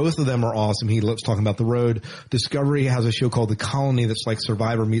said both of them are awesome. He loves talking about The Road. Discovery has a show called The Colony that's like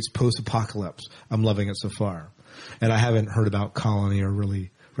Survivor meets post-apocalypse. I'm loving it so far. And I haven't heard about Colony or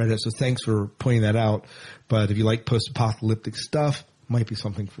really Reddit. So thanks for pointing that out. But if you like post-apocalyptic stuff, might be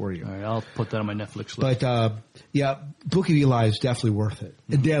something for you. All right, I'll put that on my Netflix list. But Book of Eli is definitely worth it.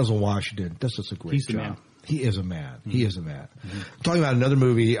 And Denzel Washington does just a great He's the job. man. He is a man. He is a man. I'm talking about another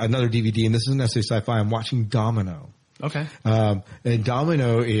movie, another DVD, and this isn't necessarily sci-fi. I'm watching Domino. Okay. And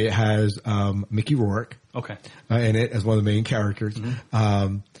Domino, it has Mickey Rourke in it as one of the main characters.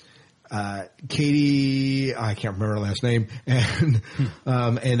 Katie, I can't remember her last name, and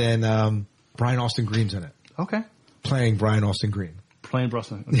then Brian Austin Green's in it. Okay. Playing Brian Austin Green. Playing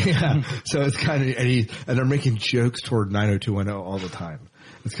Brooklyn. Okay. Yeah. So it's kind of, and they're making jokes toward 90210 all the time.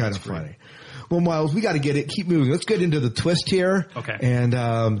 It's kind of funny. Well, Miles, we got to get it. Keep moving. Let's get into the twist here. Okay. And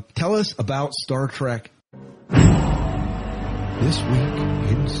tell us about Star Trek. This week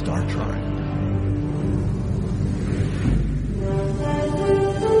in Star Trek.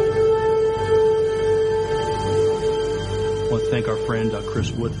 I want to thank our friend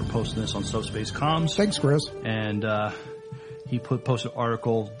Chris Wood for posting this on Subspace Comms. Thanks, Chris. And he posted an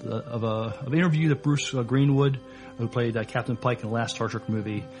article of an interview that Bruce Greenwood, who played Captain Pike in the last Star Trek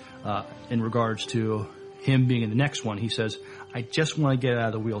movie, in regards to him being in the next one. He says, "I just want to get out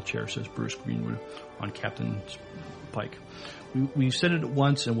of the wheelchair," says Bruce Greenwood on Captain Pike. We've said it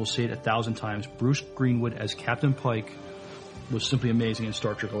once and we'll say it 1,000 times. Bruce Greenwood as Captain Pike was simply amazing in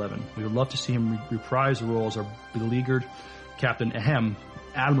Star Trek 11. We would love to see him reprise the role as our beleaguered Captain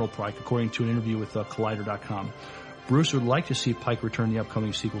Admiral Pike, according to an interview with Collider.com. Bruce would like to see Pike return in the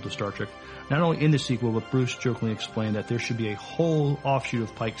upcoming sequel to Star Trek. Not only in the sequel, but Bruce jokingly explained that there should be a whole offshoot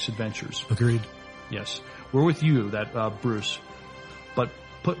of Pike's adventures. Agreed. Yes. We're with you, Bruce. But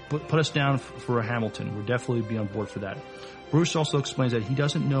put us down for a Hamilton. We'll definitely be on board for that. Bruce also explains that he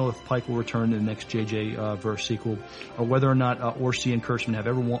doesn't know if Pike will return in the next JJ verse sequel, or whether or not Orsi and Kurtzman have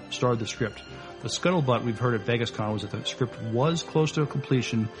ever started the script. The scuttlebutt we've heard at VegasCon was that the script was close to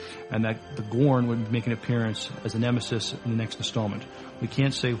completion, and that the Gorn would make an appearance as a nemesis in the next installment. We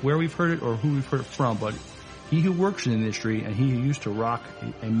can't say where we've heard it or who we've heard it from, but he who works in the industry and he who used to rock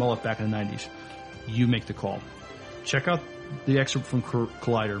a mullet back in the 90s, you make the call. Check out the excerpt from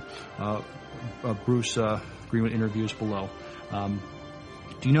Collider. Bruce Greenwood interviews below.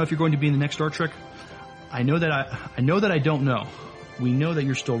 Do you know if you're going to be in the next Star Trek? I know that I don't know. We know that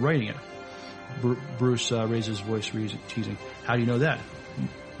you're still writing it. Bruce raises his voice, teasing. How do you know that?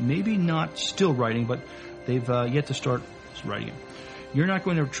 Maybe not still writing, but they've yet to start writing it. You're not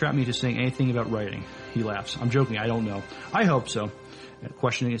going to trap me to saying anything about writing. He laughs. I'm joking. I don't know. I hope so.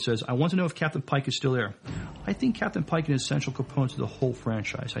 Questioning, it says, I want to know if Captain Pike is still there. I think Captain Pike is an essential component to the whole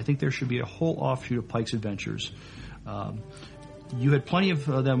franchise. I think there should be a whole offshoot of Pike's adventures. You had plenty of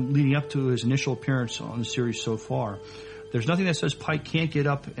them leading up to his initial appearance on the series so far. There's nothing that says Pike can't get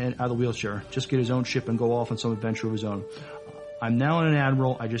up and out of the wheelchair, just get his own ship and go off on some adventure of his own. I'm now an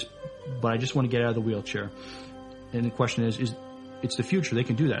admiral, but I just want to get out of the wheelchair. And the question is it's the future. They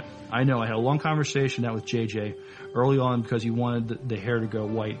can do that. I know. I had a long conversation with JJ early on because he wanted the hair to go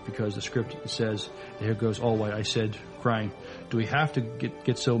white because the script says the hair goes all white. I said, crying, do we have to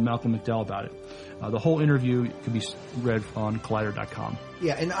get so Malcolm McDowell about it? The whole interview can be read on Collider.com.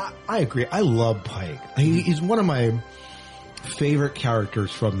 Yeah, and I agree. I love Pike. He's one of my favorite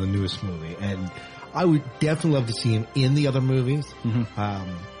characters from the newest movie, and I would definitely love to see him in the other movies.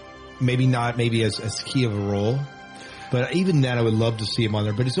 Mm-hmm. Maybe not as key of a role, but even then I would love to see him on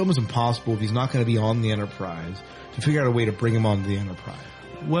there. But it's almost impossible if he's not going to be on the Enterprise to figure out a way to bring him on the Enterprise.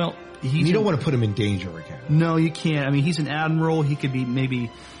 Well, you don't want to put him in danger again. No, you can't. I mean, he's an admiral. He could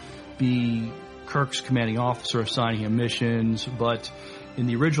be Kirk's commanding officer assigning him missions, but in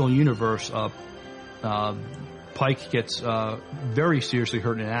the original universe, Pike gets very seriously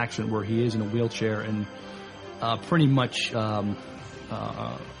hurt in an accident where he is in a wheelchair and pretty much a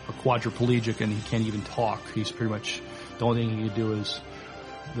quadriplegic, and he can't even talk. He's pretty much the only thing he can do is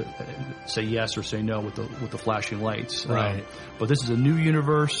say yes or say no with the flashing lights. Right. But this is a new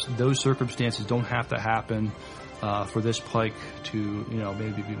universe. Those circumstances don't have to happen for this Pike to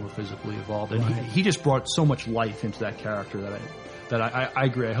maybe be more physically evolved. And right. he just brought so much life into that character that I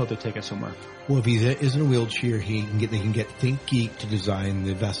agree. I hope they take it somewhere. Well, if he is in a wheelchair, they can get Think Geek to design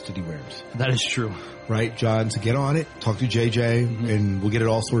the vest that he wears. That is true. Right, John? So get on it, talk to JJ, mm-hmm. and we'll get it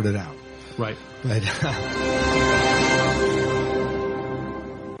all sorted out. Right. But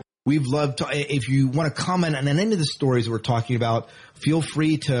We've loved if you want to comment on any of the stories we're talking about, feel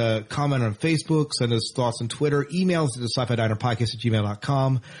free to comment on Facebook, send us thoughts on Twitter, email us at the SciFi Diner Podcast at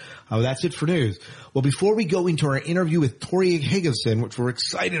gmail.com. That's it for news. Well, before we go into our interview with Torri Higginson, which we're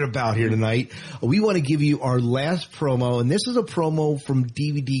excited about here tonight, we want to give you our last promo, and this is a promo from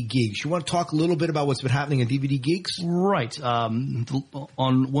DVD Geeks. You want to talk a little bit about what's been happening in DVD Geeks? Right. On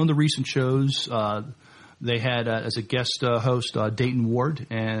one of the recent shows, they had as a guest host Dayton Ward,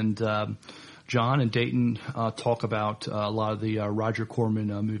 and John and Dayton talk about a lot of the Roger Corman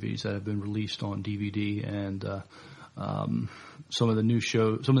movies that have been released on DVD, and some of the new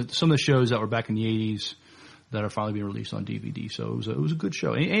shows, some of the shows that were back in the 80s that are finally being released on DVD. So it was a good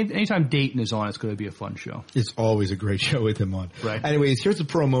show. Anytime Dayton is on, it's going to be a fun show. It's always a great show with him on. Right. Anyways, here's the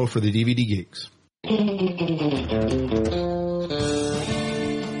promo for the DVD Geeks.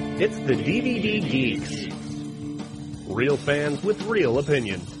 It's the DVD Geeks. Real fans with real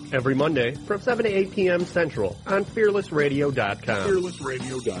opinions. Every Monday from 7 to 8 p.m. Central on FearlessRadio.com.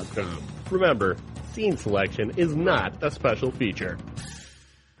 FearlessRadio.com. Remember, scene selection is not a special feature.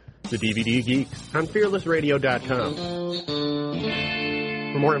 The DVD Geeks on FearlessRadio.com.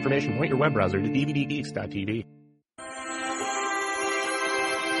 For more information, point your web browser to dvdgeeks.tv.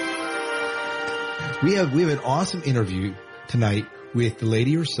 We have an awesome interview tonight with the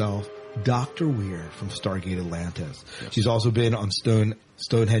lady herself, Dr. Weir from Star Gate Atlantis. Yes. She's also been on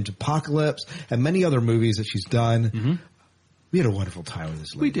Stonehenge Apocalypse and many other movies that she's done. Mm-hmm. We had a wonderful time with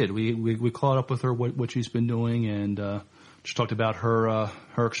this lady. We did. We caught up with her, what she's been doing, and just talked about her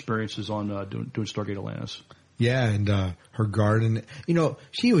experiences on doing Stargate Atlantis. Yeah, and her garden. You know,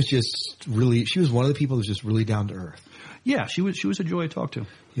 she was one of the people that was just really down to earth. Yeah, she was a joy to talk to.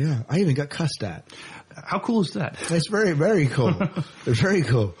 Yeah, I even got cussed at. How cool is that? It's very, very cool. It's very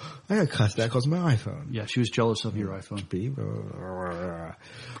cool. I got cussed at because of my iPhone. Yeah, she was jealous of your iPhone.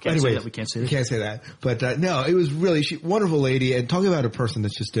 Anyway, we can't say that. We can't say that. But no, it was really wonderful lady, and talking about a person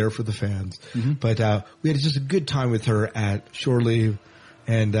that's just there for the fans. Mm-hmm. But we had just a good time with her at Shore Leave.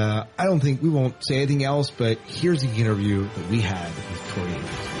 And I don't think we won't say anything else, but here's the interview that we had with Torri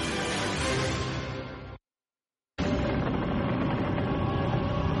Higginson.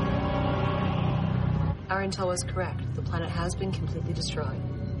 Our intel was correct. The planet has been completely destroyed.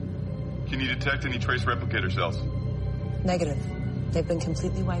 Can you detect any trace replicator cells? Negative. They've been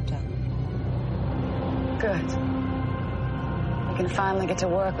completely wiped out. Good. We can finally get to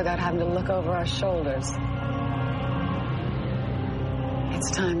work without having to look over our shoulders. It's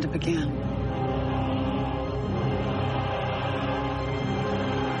time to begin.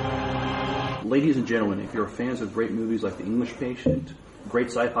 Ladies and gentlemen, if you're fans of great movies like The English Patient, great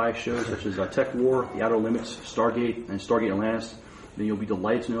sci-fi shows such as Tech War, The Outer Limits, Stargate, and Stargate Atlantis, then you'll be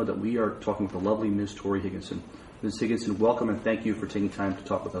delighted to know that we are talking with the lovely Ms. Torri Higginson. Ms. Higginson, welcome and thank you for taking time to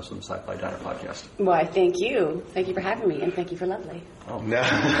talk with us on the SciFi Diner podcast. Why, thank you. Thank you for having me, and thank you for lovely. Oh, no.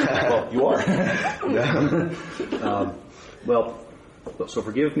 Well, you are. No. So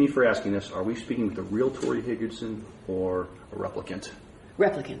forgive me for asking this. Are we speaking with the real Torri Higginson or a replicant?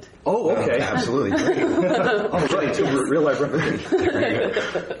 Replicant. Oh, okay. Absolutely. All right, real life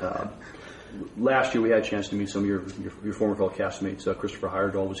replicant. Last year we had a chance to meet some of your former fellow castmates. Christopher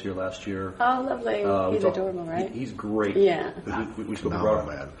Heyerdahl was here last year. Oh, lovely. He's adorable, right? He's great. Yeah. We spoke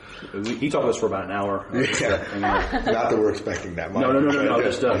about he talked to us for about an hour. Not that we're expecting that much. No.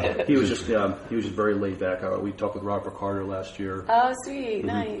 Just, he was just very laid back. We talked with Robert Carter last year. Oh, sweet.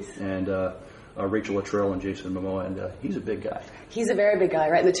 Nice. And Rachel Luttrell and Jason Momoa, and he's a big guy. He's a very big guy,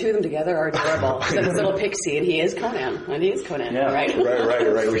 right? And the two of them together are adorable. He's like this little pixie, and he is Conan. Yeah. Right?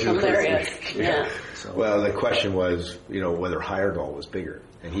 Right. Which is hilarious. Yeah. So, well, the question was, whether Heyerdahl was bigger,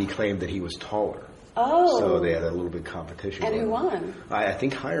 and he claimed that he was taller. Oh. So they had a little bit of competition. And who won? I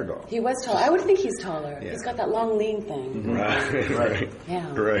think Heyerdahl. He was taller. I would think he's taller. Yeah. He's got that long, lean thing. Mm-hmm. Right.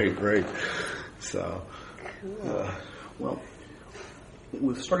 Yeah. Right. So. Cool. Well.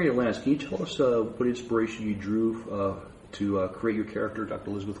 With Stargate Atlantis, can you tell us what inspiration you drew to create your character, Dr.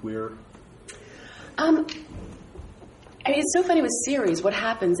 Elizabeth Weir? It's so funny with series. What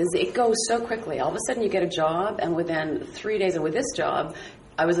happens is it goes so quickly. All of a sudden you get a job, and within 3 days, and with this job,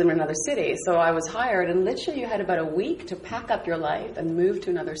 I was in another city. So I was hired, and literally you had about a week to pack up your life and move to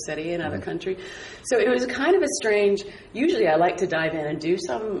another city, another country. So it was kind of a strange, usually I like to dive in and do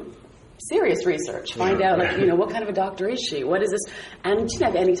some serious research, find out, what kind of a doctor is she? What is this? And didn't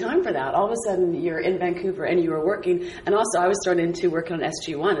have any time for that. All of a sudden, you're in Vancouver and you were working. And also, I was thrown into working on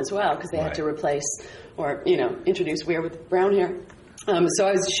SG-1 as well because they had to replace or, introduce Weir with brown hair. So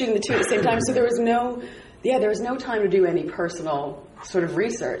I was shooting the two at the same time. So there was no Yeah, there was no time to do any personal sort of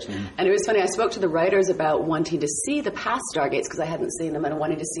research. And it was funny, I spoke to the writers about wanting to see the past Stargates because I hadn't seen them and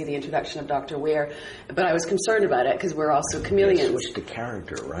wanting to see the introduction of Dr. Weir, but I was concerned about it because we're also chameleons. Switch the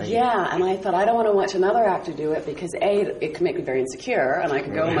character, right? Yeah, and I thought, I don't want to watch another actor do it because A, it could make me very insecure and I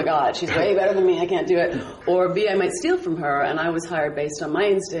could go, oh my God, she's way better than me, I can't do it. Or B, I might steal from her and I was hired based on my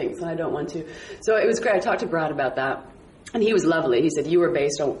instincts and I don't want to. So it was great. I talked to Brad about that. And he was lovely. He said, you were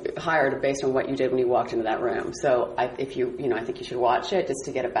hired based on what you did when you walked into that room. So I think you should watch it just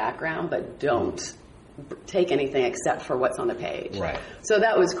to get a background, but don't take anything except for what's on the page. Right. So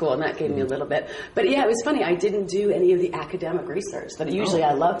that was cool, and that gave me a little bit. But yeah, it was funny. I didn't do any of the academic research that usually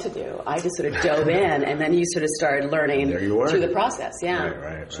I love to do. I just sort of dove in, and then you sort of started learning through the process. Yeah.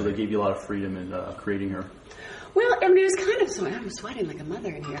 Right. So they gave you a lot of freedom in creating her. Well, I mean, it was kind of so. I'm sweating like a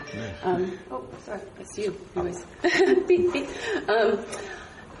mother in here. Oh, sorry, that's you. Anyways, beep, beep.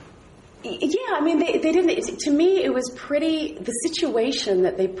 Yeah, I mean, they didn't. To me, it was pretty. The situation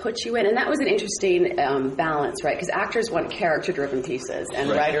that they put you in, and that was an interesting balance, right? Because actors want character-driven pieces, and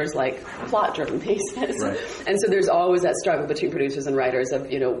writers like plot-driven pieces. Right. And so there's always that struggle between producers and writers of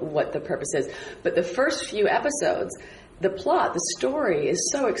what the purpose is. But the first few episodes, the plot, the story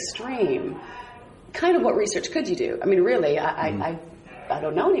is so extreme. Kind of what research could you do? I mean, really, I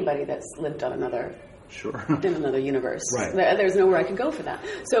don't know anybody that's lived on another in another universe. Right. There's nowhere I could go for that.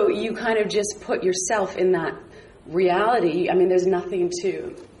 So you kind of just put yourself in that reality. I mean, there's nothing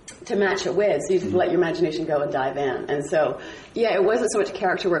to match it with, so you just let your imagination go and dive in. And so, yeah, it wasn't so much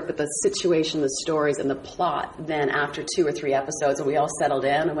character work, but the situation, the stories, and the plot. Then after 2 or 3 episodes, and we all settled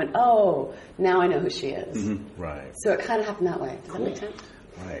in and went, oh, now I know who she is. Mm-hmm. Right. So it kind of happened that way. Does that make sense?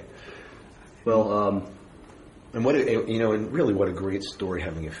 Right. Well, and really what a great story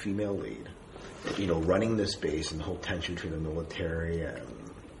having a female lead. Running this base and the whole tension between the military and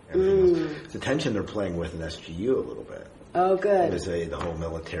everything else. It's the tension they're playing with in SGU a little bit. Oh, good. There's the whole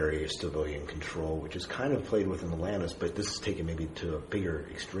military civilian control, which is kind of played with in Atlantis, but this is taken maybe to a bigger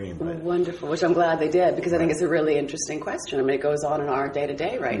extreme. But wonderful, which I'm glad they did, because I think it's a really interesting question. I mean, it goes on in our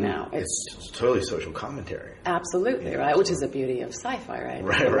day-to-day right now. It's totally social commentary. Absolutely, right? Which is the beauty of sci-fi,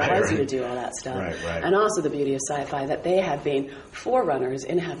 right? It allows you to do all that stuff. Right. And also the beauty of sci-fi, that they have been forerunners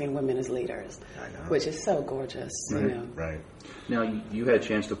in having women as leaders, which is so gorgeous. Right. Now, you had a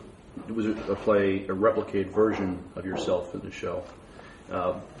chance to play a replicated version of yourself in the show.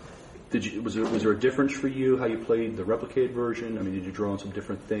 Was there a difference for you how you played the replicated version? I mean, did you draw on some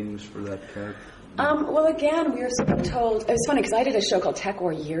different things for that character? Well, again, we were sort of told. It was funny because I did a show called Tech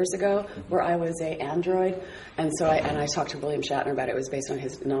War years ago where I was a android, and so I talked to William Shatner about it. It was based on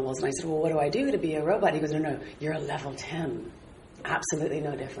his novels, and I said, "Well, what do I do to be a robot?" He goes, "No, you're a level 10." Absolutely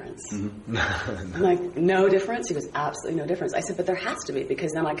no difference. I'm like, no difference? He goes, absolutely no difference. I said, but there has to be,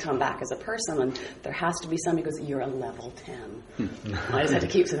 because then I come back as a person, and there has to be some. He goes, you're a level 10. I just had to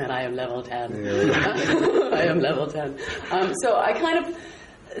keep saying that, I am level 10. I am level 10. So I kind of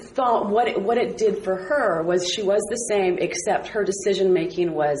thought what it did for her was she was the same, except her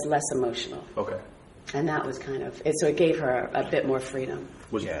decision-making was less emotional. Okay. And that was kind of it. So it gave her a bit more freedom.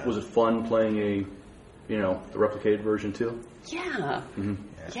 Was it fun playing the replicated version too? Yeah.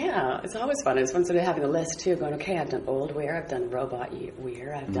 Yeah, it's always fun. It's fun sort of having a list too, going, okay, I've done old Weir, I've done robot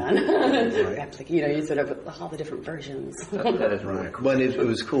Weir, I've done you sort of all the different versions. That is right. Well, it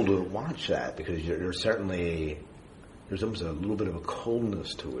was cool to watch that, because there's almost a little bit of a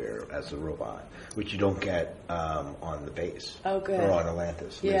coldness to Weir as a robot, which you don't get on the base. Oh, good. Or on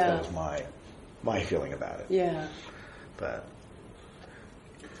Atlantis. At least that was my feeling about it. Yeah. But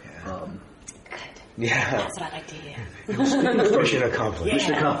yeah. That's what I like to hear. Mission accomplished. Yeah.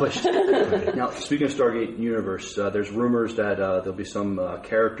 Mission accomplished. Now, speaking of Stargate Universe, there's rumors that there'll be some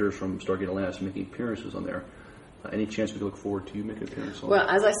characters from Stargate Atlantis making appearances on there. Any chance we can look forward to you making an appearance on Well,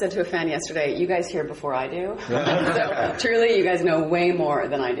 as I said to a fan yesterday, you guys hear before I do. So truly, you guys know way more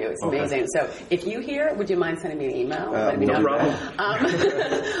than I do. It's amazing. So if you hear, would you mind sending me an email? Let me know. No problem.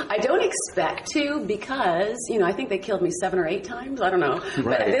 I don't expect to, because, I think they killed me 7 or 8 times. I don't know. Right.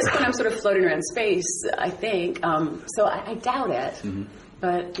 But at this point, I'm sort of floating around space, I think. So I doubt it. Mm-hmm.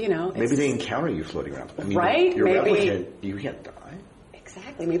 But, maybe they encounter you floating around. I mean, right? You're maybe. Replicant, you can't die.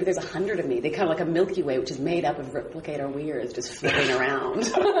 Exactly. Maybe there's 100 of me. They kind of like a Milky Way, which is made up of replicator Weirs just floating around.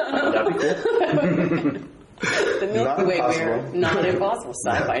 That'd be cool. The Milky Way Weir, not impossible.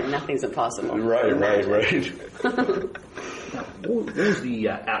 Sci-fi, nothing's impossible. Right. What was the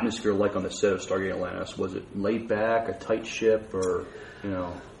atmosphere like on the set of Stargate Atlantis? Was it laid back, a tight ship, or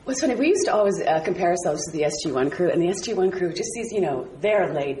Well, it's funny, we used to always compare ourselves to the SG-1 crew, and the SG-1 crew just these,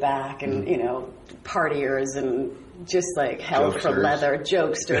 they're laid back and, partiers and just like hell for leather,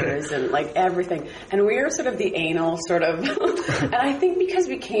 jokesters and like everything. And we were sort of the anal sort of, and I think because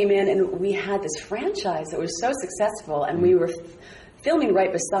we came in and we had this franchise that was so successful and we were filming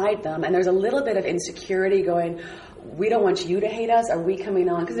right beside them, and there's a little bit of insecurity going, we don't want you to hate us. Are we coming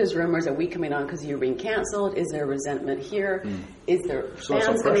on? Because there's rumors, are we coming on because you're being canceled? Is there resentment here? Is there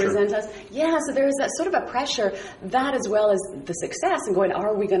fans going to resent us? Yeah, so there's that sort of a pressure, that as well as the success, and going,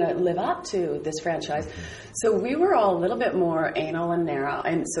 are we going to live up to this franchise? So we were all a little bit more anal and narrow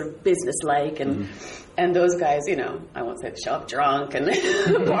and sort of business-like, and those guys, I won't say show up drunk and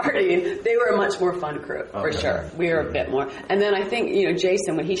partying. They were a much more fun crew, for sure. We were a bit more. And then I think,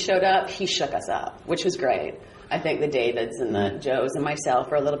 Jason, when he showed up, he shook us up, which was great. I think the Davids and the Joes and myself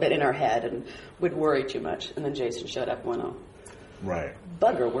were a little bit in our head and would worry too much. And then Jason showed up and went, oh, right.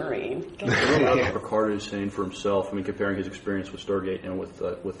 Bugger worrying. What Picard is saying for himself, comparing his experience with Stargate and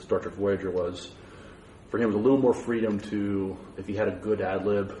with Star Trek Voyager was, for him, it was a little more freedom to, if he had a good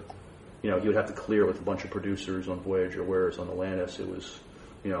ad-lib, he would have to clear it with a bunch of producers on Voyager, whereas on Atlantis it was,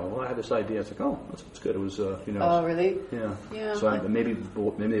 I had this idea. It's like, oh, that's good. It was, Oh, really? Yeah. Yeah. So maybe it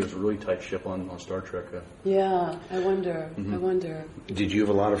was a really tight ship on Star Trek. Yeah, I wonder. I wonder. Did you have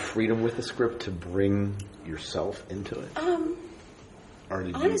a lot of freedom with the script to bring yourself into it? Or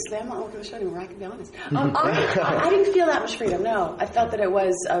did honestly, I'm not looking at the show anymore. I can be honest. I didn't feel that much freedom. No, I felt that it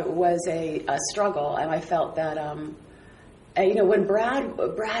was a struggle, and I felt that. When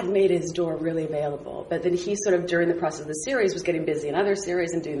Brad made his door really available, but then he sort of, during the process of the series, was getting busy in other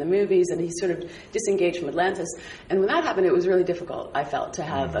series and doing the movies, and he sort of disengaged from Atlantis. And when that happened, it was really difficult, I felt, to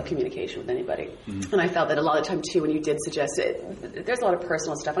have a communication with anybody. And I felt that a lot of time, too, when you did suggest it, there's a lot of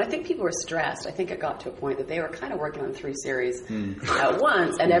personal stuff. And I think people were stressed. I think it got to a point that they were kind of working on 3 series at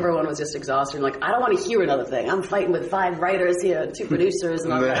once, and everyone was just exhausted and like, I don't want to hear another thing. I'm fighting with 5 writers here, 2 producers,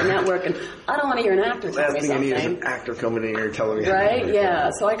 and all that network, and I don't want to hear an actor tell me something. Last thing I need is an actor coming in here telling me. Right? Yeah.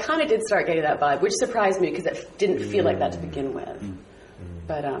 So I kind of did start getting that vibe, which surprised me because it didn't feel like that to begin with.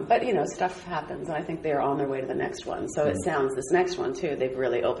 But stuff happens, and I think they're on their way to the next one. So it sounds, this next one, too, they've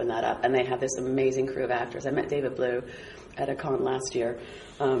really opened that up, and they have this amazing crew of actors. I met David Blue at a con last year.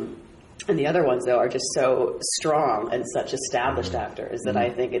 And the other ones, though, are just so strong and such established actors that I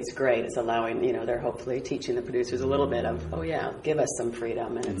think it's great. It's allowing, they're hopefully teaching the producers a little bit of, give us some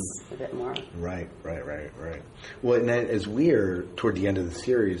freedom, and it's a bit more. Right. Well, and then as Weir, toward the end of the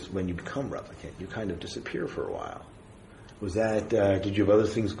series, when you become Replicant, you kind of disappear for a while. Was that, did you have other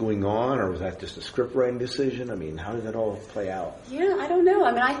things going on, or was that just a script writing decision? How did that all play out? Yeah, I don't know.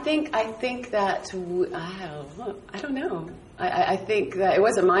 I think that, I don't know. I think that it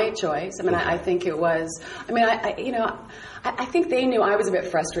wasn't my choice. I think it was, I think they knew I was a bit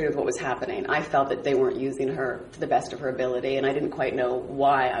frustrated with what was happening. I felt that they weren't using her to the best of her ability, and I didn't quite know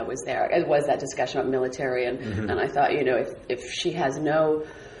why I was there. It was that discussion about military, and I thought, if she has no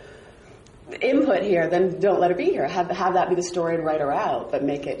input here, then don't let her be here. Have that be the story and write her out, but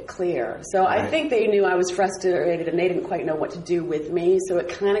make it clear. So I think they knew I was frustrated, and they didn't quite know what to do with me, so it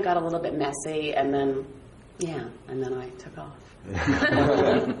kind of got a little bit messy, and then I took off.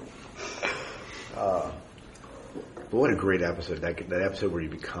 But what a great episode. That episode where you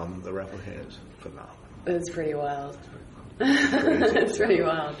become the replicant is phenomenal. It's pretty wild. It's pretty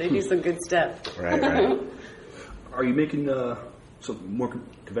wild. They do some good stuff. Right. Are you making some more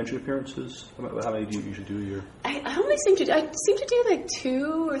convention appearances? How many do you usually do a year? I only seem to do like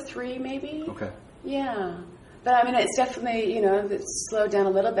 2 or 3 maybe. Okay. Yeah. But it's definitely, it's slowed down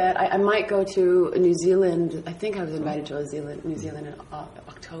a little bit. I might go to New Zealand. I think I was invited to New Zealand in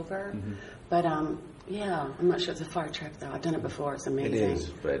October. But I'm not sure it's a far trip though. I've done it before. It's amazing. It is,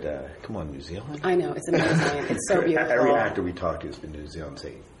 but come on, New Zealand. I know, it's amazing. It's so beautiful. Every actor we talk to has been to New Zealand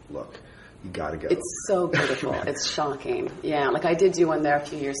saying, look, you gotta go. It's so beautiful. It's shocking. Yeah, like I did do one there a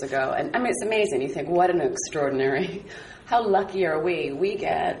few years ago, and it's amazing. You think, what an extraordinary, how lucky are we? We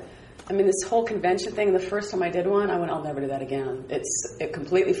get, this whole convention thing, the first time I did one, I went, I'll never do that again. It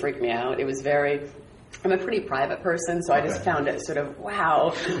completely freaked me out. It was I'm a pretty private person, so I just found it sort of,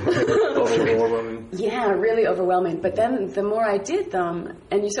 wow. Overwhelming. Yeah, really overwhelming. But then the more I did them,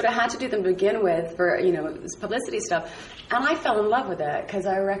 and you sort of had to do them to begin with for, this publicity stuff, and I fell in love with it because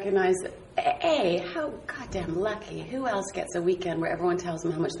I recognized, how goddamn lucky. Who else gets a weekend where everyone tells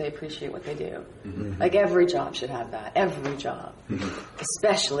them how much they appreciate what they do? Like every job should have that. Every job.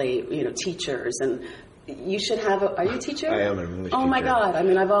 Especially, teachers and You should have are you a teacher? I am an English teacher. Oh my God. I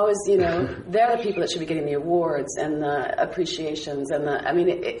mean, I've always, they're the people that should be getting the awards and the appreciations and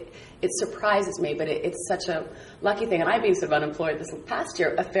it surprises me, but it's such a lucky thing. And I've been sort of unemployed this past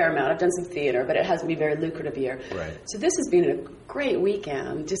year a fair amount. I've done some theater, but it hasn't been a very lucrative year. Right. So this has been a great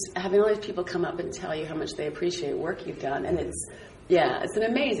weekend, just having all these people come up and tell you how much they appreciate work you've done. And it's an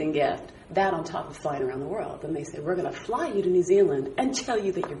amazing gift. That on top of flying around the world. And they say, we're going to fly you to New Zealand and tell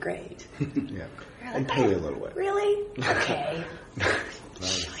you that you're great. Yeah. And pay you a little bit. Really? Okay.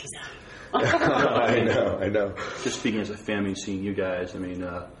 I know. Just speaking as a family, seeing you guys, I mean,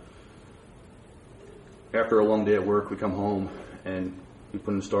 after a long day at work, we come home and we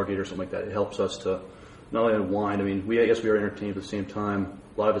put in Stargate or something like that. It helps us to not only unwind. I mean, I guess we are entertained at the same time.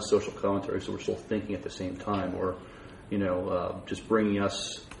 A lot of it's social commentary, so we're still thinking at the same time. Or, just bringing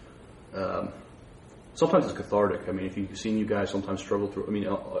us... sometimes it's cathartic. I mean, if you've seen you guys sometimes struggle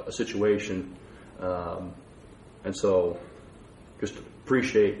through, a situation, and so just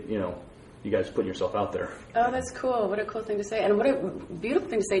appreciate, you guys putting yourself out there. Oh, that's cool. What a cool thing to say. And what a beautiful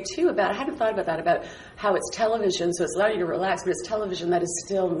thing to say, too, I hadn't thought about that, about how it's television, so it's allowing you to relax, but it's television that is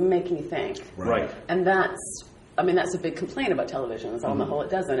still making you think. Right. And that's a big complaint about television. Is on the whole, it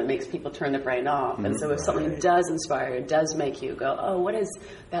doesn't. It makes people turn their brain off. And so if something does inspire you, does make you go, oh, what does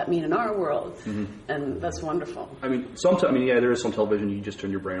that mean in our world? And that's wonderful. I mean, sometimes, there is some television you just turn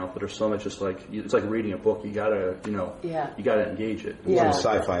your brain off, but there's some it's just like, it's like reading a book. You gotta, you gotta engage it. Some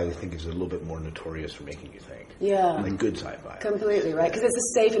sci-fi, I think, is a little bit more notorious for making you think. Yeah. Like good sci-fi. Completely, right? Because it's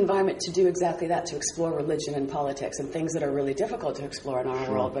a safe environment to do exactly that, to explore religion and politics and things that are really difficult to explore in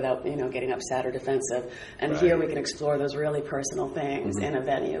our world without, getting upset or defensive. And here we can explore those really personal things in a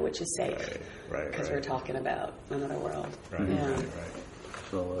venue, which is safe. Right. Because we're talking about another world. Right.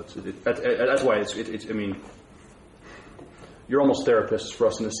 So that's why it's. I mean, you're almost therapists for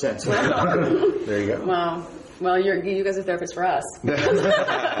us in a sense. There you go. Well, you guys are therapists for us.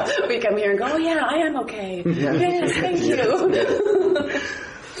 We come here and go, oh yeah, I am okay. Yes, thank you.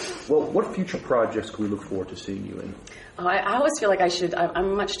 Well, what future projects can we look forward to seeing you in? I always feel like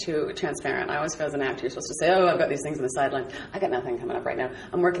I'm much too transparent. I always feel as an actor, you're supposed to say, oh, I've got these things on the sideline. I got nothing coming up right now.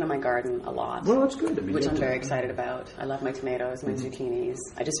 I'm working on my garden a lot. Well, that's good. Which I'm very excited about. I love my tomatoes, my zucchinis.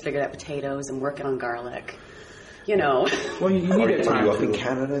 I just figured out potatoes. I'm working on garlic. Well, you need it. Are you up in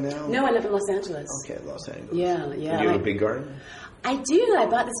Canada now? No, I live in Los Angeles. Okay, Los Angeles. Yeah. Do you have a big garden? I do. I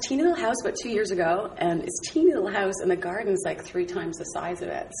bought this teeny little house about 2 years ago, and it's a teeny little house, and the garden's like 3 times the size of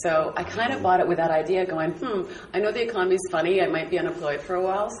it. So I kind of bought it with that idea, going, I know the economy's funny. I might be unemployed for a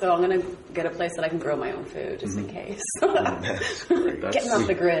while, so I'm going to get a place that I can grow my own food, just in case. That's great. Getting off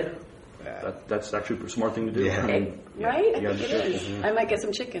the grid. That's actually a smart thing to do. Yeah. Right? I think it is. I might get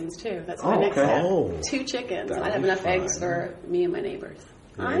some chickens, too. That's my next step. 2 chickens. I'd have enough eggs for me and my neighbors.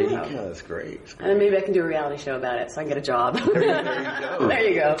 There you go. That's great. And then maybe I can do a reality show about it so I can get a job. There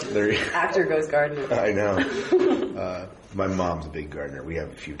you go. Actor goes gardener. I know. My mom's a big gardener. We have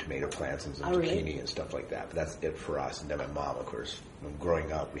a few tomato plants and some zucchini and stuff like that. But that's it for us. And then my mom, of course, when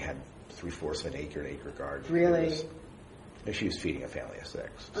growing up, we had 3/4 of an acre garden. Really? And she was feeding a family of 6.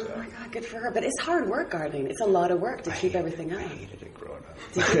 So. Oh my God, good for her. But it's hard work gardening. It's a lot of work to keep everything up. I hated it growing up.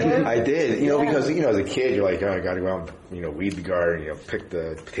 Did you? I did. Because, as a kid, you're like, oh, I got to go out and, weed the garden, pick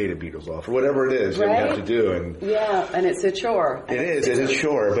the potato beetles off, or whatever it is that you have to do. And and it's a chore. It's a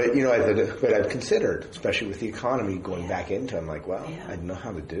chore. But, but I've considered, especially with the economy going back into it, I'm like, well, I know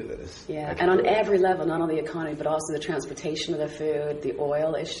how to do this. Yeah, and on every level, not only the economy, but also the transportation of the food, the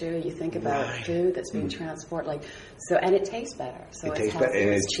oil issue. You think about food that's being transported, and it tastes better. So it's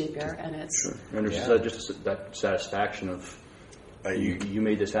healthier, it's cheaper, and it's... Sure. And there's just that satisfaction of you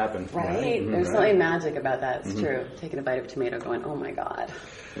made this happen. Right. There's something magic about that. It's true. Taking a bite of a tomato going, oh my God,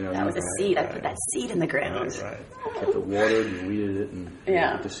 that was a seed. I put that seed in the ground. Right. Kept it watered, you weeded it, and you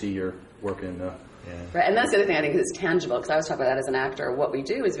get to see your work in... Right, and that's the other thing I think is it's tangible, because I was talking about that as an actor. What we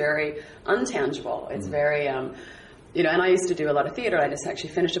do is very untangible. It's very... and I used to do a lot of theater. I just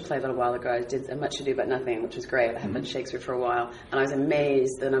actually finished a play a little while ago. I did Much Ado About Nothing, which was great. I had been Shakespeare for a while, and I was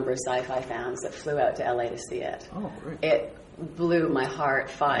amazed the number of sci-fi fans that flew out to LA to see it. Oh, great. It blew my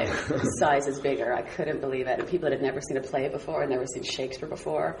heart 5 sizes bigger. I couldn't believe it. And people that had never seen a play before, had never seen Shakespeare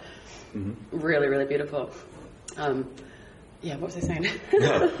before. Really, really beautiful. What was I saying?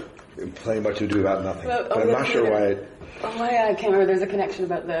 Playing Much Ado About Nothing. But I'm not sure why I can't remember. There's a connection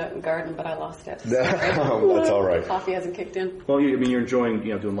about the garden, but I lost it. That's all right. Coffee hasn't kicked in. Well, you're enjoying,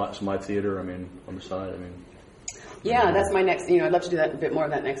 doing some live theater, on the side, Yeah, that's my next, I'd love to do that, a bit more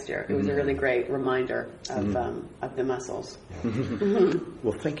of that next year. It was a really great reminder of the muscles.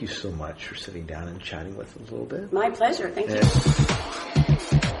 Well, thank you so much for sitting down and chatting with us a little bit. My pleasure. Thank you.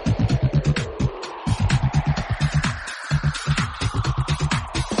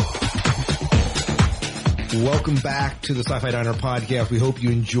 Welcome back to the Sci-Fi Diner podcast. We hope you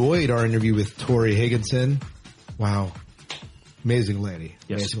enjoyed our interview with Torri Higginson. Wow. Amazing lady.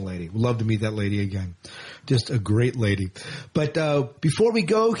 Yes. Amazing lady. We'd love to meet that lady again. Just a great lady. But before we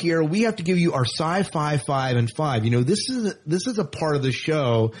go here, we have to give you our Sci-Fi 5 and 5. You know, this is a part of the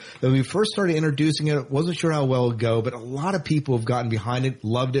show that when we first started introducing it, wasn't sure how well it would go, but a lot of people have gotten behind it,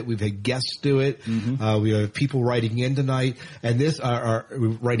 loved it. We've had guests do it. We have people writing in tonight, and this are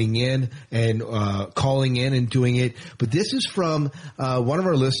writing in and calling in and doing it. But this is from one of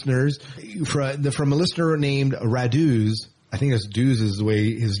our listeners, from a listener named Radooz. I think that's Dooz is the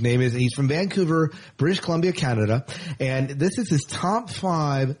way his name is. He's from Vancouver, British Columbia, Canada. And this is his top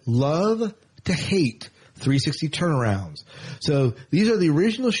 5 love to hate 360 turnarounds. So these are the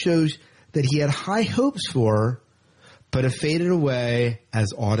original shows that he had high hopes for, but have faded away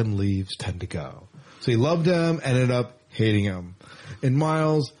as autumn leaves tend to go. So he loved them, ended up hating them. And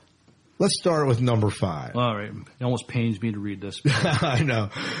Miles, let's start with number 5. All right. It almost pains me to read this. I know.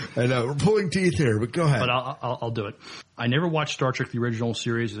 We're pulling teeth here, but go ahead. But I'll do it. I never watched Star Trek, the original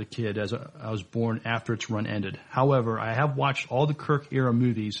series, as a kid, as I was born after its run ended. However, I have watched all the Kirk-era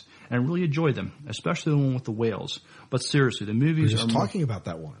movies and really enjoyed them, especially the one with the whales. But seriously, the movies We're just talking about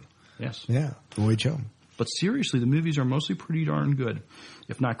that one. Yes. Yeah, Voyage Home. But seriously, the movies are mostly pretty darn good,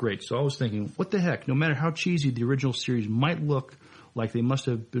 if not great. So I was thinking, what the heck? No matter how cheesy the original series might look, like they must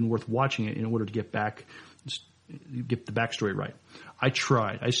have been worth watching it in order to get the backstory right. I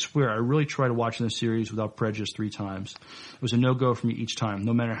tried. I swear, I really tried watching the series without prejudice 3 times. It was a no-go for me each time.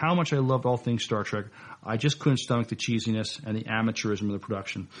 No matter how much I loved all things Star Trek, I just couldn't stomach the cheesiness and the amateurism of the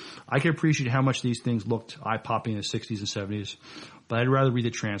production. I could appreciate how much these things looked eye-popping in the 60s and 70s, but I'd rather read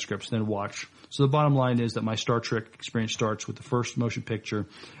the transcripts than watch. So the bottom line is that my Star Trek experience starts with the first motion picture,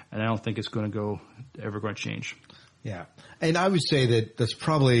 and I don't think it's ever going to change. Yeah. And I would say that that's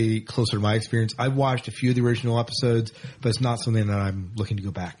probably closer to my experience. I've watched a few of the original episodes, but it's not something that I'm looking to go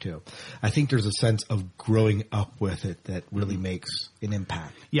back to. I think there's a sense of growing up with it that really makes an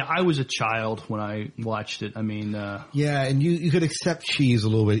impact. Yeah, I was a child when I watched it. I mean... yeah, and you could accept cheese a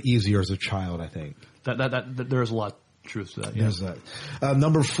little bit easier as a child, I think. That there's a lot truth to that. Yeah. There's that.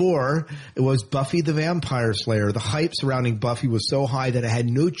 Number 4, it was Buffy the Vampire Slayer. The hype surrounding Buffy was so high that I had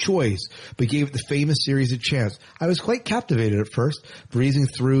no choice but gave the famous series a chance. I was quite captivated at first, breezing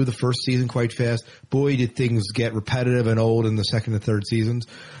through the first season quite fast. Boy, did things get repetitive and old in the second and third seasons.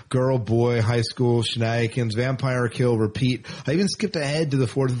 Girl, boy, high school, shenanigans, vampire kill, repeat. I even skipped ahead to the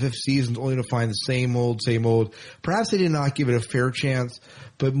 4th and 5th seasons only to find the same old. Perhaps they did not give it a fair chance,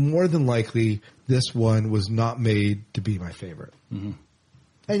 but more than likely, this one was not made to be my favorite. Mm-hmm.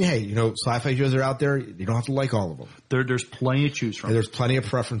 And hey, sci-fi shows are out there. You don't have to like all of them. There's plenty to choose from. And there's plenty of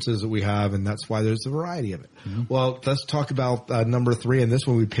preferences that we have, and that's why there's a variety of it. Mm-hmm. Well, let's talk about number 3, and this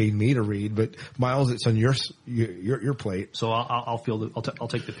one we paid me to read. But Miles, it's on your plate. So I'll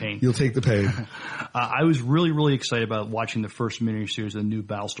take the pain. You'll take the pain. I was really, really excited about watching the first miniseries of the new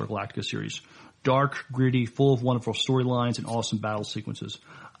Battlestar Galactica series. Dark, gritty, full of wonderful storylines and awesome battle sequences.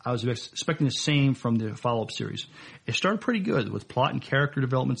 I was expecting the same from the follow-up series. It started pretty good with plot and character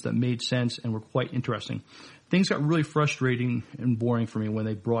developments that made sense and were quite interesting. Things got really frustrating and boring for me when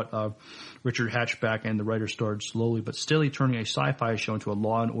they brought Richard Hatch back and the writers started slowly but steadily turning a sci-fi show into a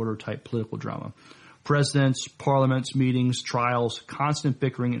Law and Order type political drama. Presidents, parliaments, meetings, trials, constant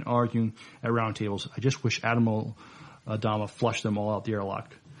bickering and arguing at round tables. I just wish Admiral Adama flushed them all out the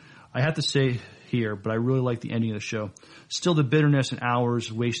airlock. I have to say here, but I really like the ending of the show. Still, the bitterness and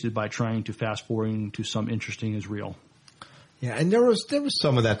hours wasted by trying to fast forwarding to some interesting is real. Yeah, and there was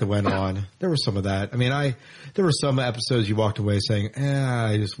some of that went on. There was some of that. I mean, there were some episodes you walked away saying,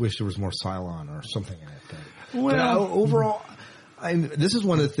 I just wish there was more Cylon or something in it. Well, but overall, this is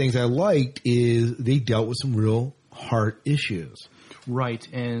one of the things I liked is they dealt with some real heart issues. Right,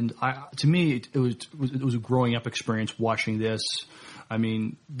 and to me, it was a growing up experience watching this. I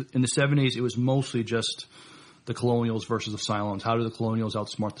mean, in the 70s, it was mostly just the Colonials versus the Cylons. How do the Colonials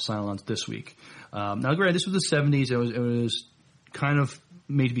outsmart the Cylons this week? Now, granted, this was the 70s. It was kind of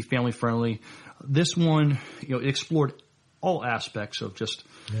made to be family friendly. This one, it explored all aspects of just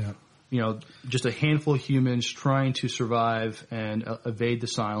a handful of humans trying to survive and evade the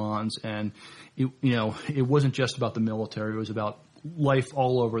Cylons. And it wasn't just about the military. It was about life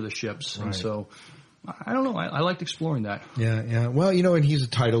all over the ships. Right. And so, I don't know. I liked exploring that. Yeah. Well, and he's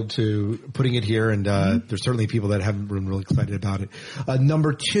entitled to putting it here, and there's certainly people that haven't been really excited about it. His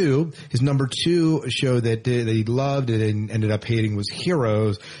number two show that he loved and ended up hating was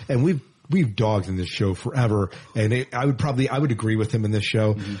Heroes, and we've dogged in this show forever, and I would agree with him in this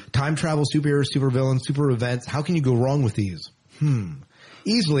show. Mm-hmm. Time travel, superheroes, supervillains, super events. How can you go wrong with these?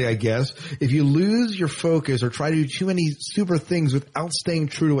 easily, I guess, if you lose your focus or try to do too many super things without staying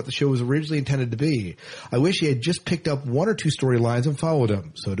true to what the show was originally intended to be. I wish he had just picked up one or two storylines and followed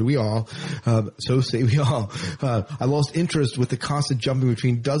them. So do we all. So say we all. I lost interest with the constant jumping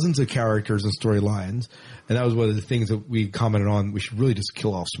between dozens of characters and storylines. And that was one of the things that we commented on. We should really just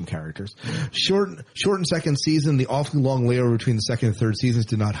kill off some characters. Shortened second season. The awfully long layover between the second and third seasons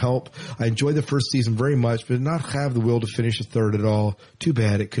did not help. I enjoyed the first season very much, but did not have the will to finish the third at all. Too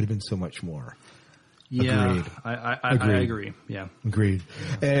bad. It could have been so much more. Yeah, Agreed. I agree. Yeah. Agreed.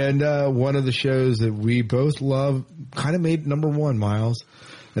 And one of the shows that we both love kind of made number one, Miles,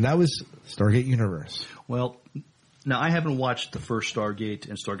 and that was Stargate Universe. Well, now I haven't watched the first Stargate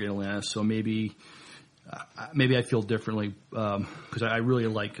and Stargate Atlantis, so maybe I feel differently because I really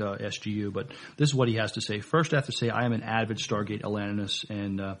like SGU. But this is what he has to say. First, I have to say I am an avid Stargate Atlantis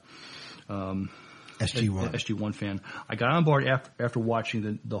and SG1 fan. I got on board after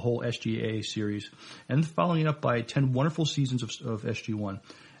watching the whole SGA series and following it up by 10 wonderful seasons of SG1.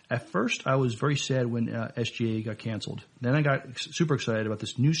 At first, I was very sad when SGA got canceled. Then I got super excited about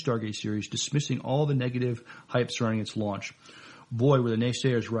this new Stargate series, dismissing all the negative hype surrounding its launch. Boy, were the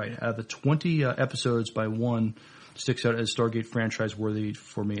naysayers right. Out of the 20 episodes by one sticks out as Stargate franchise worthy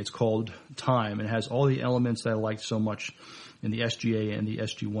for me. It's called Time and has all the elements that I liked so much in the SGA and the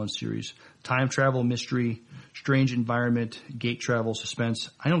SG1 series. Time travel, mystery, strange environment, gate travel, suspense.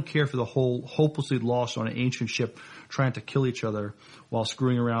 I don't care for the whole hopelessly lost on an ancient ship trying to kill each other while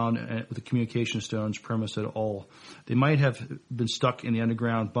screwing around with the communication stones premise at all. They might have been stuck in the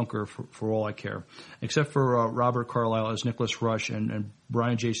underground bunker for all I care. Except for Robert Carlyle as Nicholas Rush and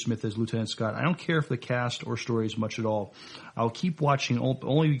Brian J. Smith as Lieutenant Scott. I don't care for the cast or stories much at all. I'll keep watching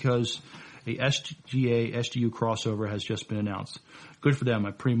only because a SGA-SGU crossover has just been announced. Good for them.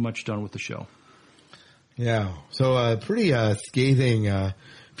 I'm pretty much done with the show. Yeah. So pretty scathing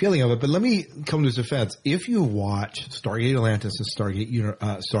feeling of it. But let me come to his defense. If you watch Stargate Atlantis and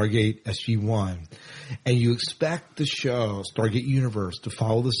Stargate SG-1 and you expect the show, Stargate Universe, to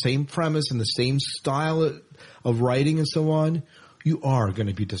follow the same premise and the same style of writing and so on, you are going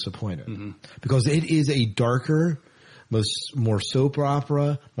to be disappointed. Mm-hmm. Because it is a darker, more soap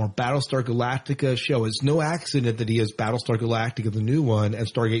opera, more Battlestar Galactica show. It's no accident that he has Battlestar Galactica, the new one, and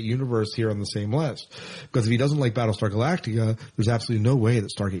Stargate Universe here on the same list. Because if he doesn't like Battlestar Galactica, there's absolutely no way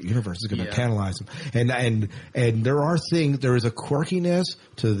that Stargate Universe is going to tantalize him. And there are things, there is a quirkiness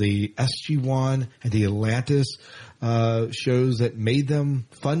to the SG-1 and the Atlantis shows that made them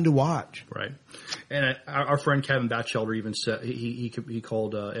fun to watch. Right. And our friend Kevin Batchelder even said he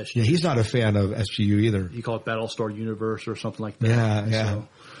called SGU. Yeah, he's not a fan of SGU either. He called it Battlestar Universe or something like that. Yeah.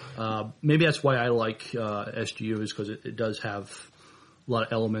 So, maybe that's why I like SGU is because it does have a lot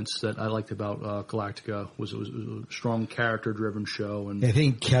of elements that I liked about Galactica. It was a strong character-driven show. And I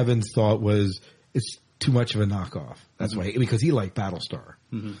think Kevin's thought was it's too much of a knockoff. That's why, because he liked Battlestar.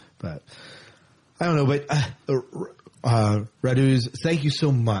 Mm-hmm. But I don't know. But Radooz, thank you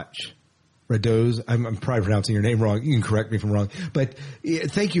so much. Radooz, I'm probably pronouncing your name wrong. You can correct me if I'm wrong. But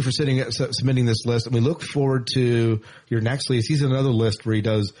thank you for submitting this list. And we look forward to your next list. He's in another list where he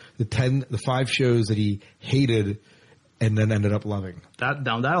does the 5 shows that he hated and then ended up loving.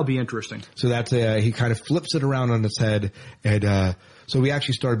 That'll be interesting. So that's he kind of flips it around on its head. And so we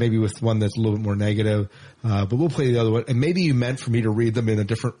actually started maybe with one that's a little bit more negative. But we'll play the other one. And maybe you meant for me to read them in a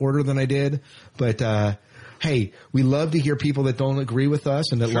different order than I did. But hey, we love to hear people that don't agree with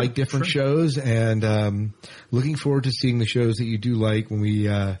us and that like different shows, and looking forward to seeing the shows that you do like when we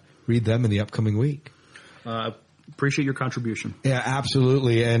read them in the upcoming week. Appreciate your contribution. Yeah,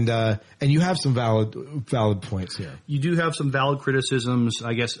 absolutely, and you have some valid points here. You do have some valid criticisms,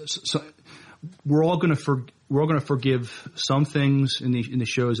 I guess. So we're all going to forgive some things in the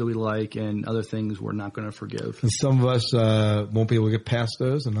shows that we like, and other things we're not going to forgive. And some of us won't be able to get past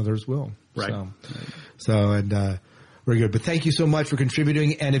those, and others will. Right. So very good. But thank you so much for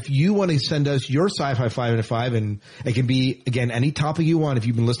contributing. And if you want to send us your SciFi 5 and 5, and it can be, again, any topic you want. If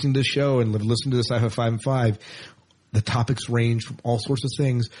you've been listening to the show and listened to the SciFi 5 and 5, the topics range from all sorts of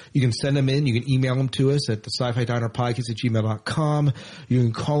things. You can send them in. You can email them to us at the SciFi Diner Podcast at gmail.com. You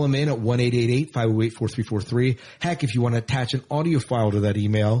can call them in at 1-888-508-4343. Heck, if you want to attach an audio file to that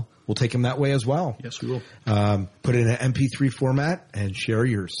email, we'll take them that way as well. Yes, we will. Put it in an MP3 format and share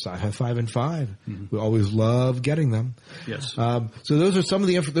your SciFi 5 and 5. We always love getting them. Yes. So those are some of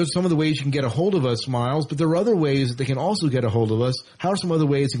the ways you can get a hold of us, Miles. But there are other ways that they can also get a hold of us. How are some other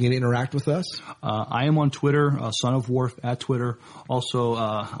ways they can interact with us? I am on Twitter, Son of Worf at Twitter. Also,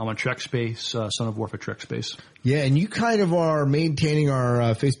 I'm on TrekSpace, Son of Worf at TrekSpace. Yeah, and you kind of are maintaining our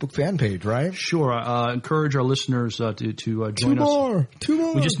Facebook fan page, right? Sure. Encourage our listeners to join us. Two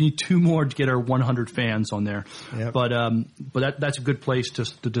more. We just need 2 more to get our 100 fans on there. Yep. But that's a good place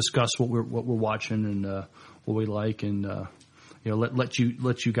to discuss what we're watching and what we like, and let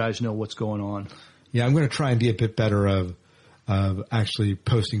you guys know what's going on. Yeah, I'm going to try and be a bit better of actually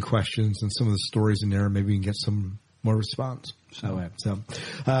posting questions and some of the stories in there. Maybe we can get some more response. But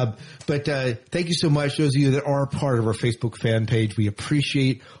thank you so much, those of you that are part of our Facebook fan page. We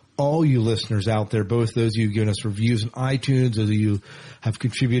appreciate all you listeners out there, both those of you giving us reviews on iTunes, those of you have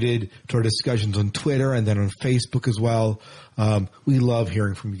contributed to our discussions on Twitter and then on Facebook as well. We love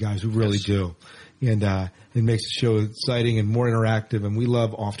hearing from you guys. We really do. And it makes the show exciting and more interactive, and we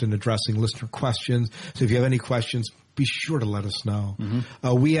love often addressing listener questions. So if you have any questions, be sure to let us know.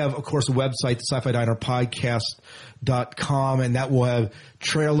 We have, of course, a website, the SciFi Diner Podcast.com, and that will have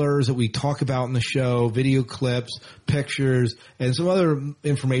trailers that we talk about in the show, video clips, pictures, and some other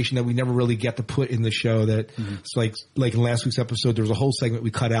information that we never really get to put in the show. That it's like in last week's episode, there was a whole segment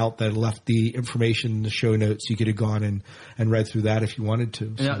we cut out that left the information in the show notes. You could have gone and read through that if you wanted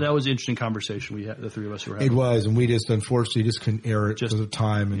to. So. And that was an interesting conversation we had, the three of us were having. It was, and we just unfortunately just couldn't air it because of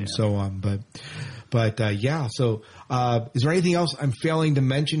time and so on. But yeah, so is there anything else I'm failing to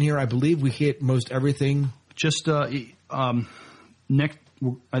mention here? I believe we hit most everything. Just I think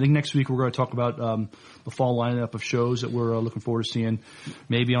next week we're going to talk about the fall lineup of shows that we're looking forward to seeing.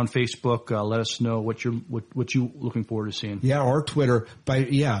 Maybe on Facebook, let us know what you're looking forward to seeing. Yeah, or Twitter.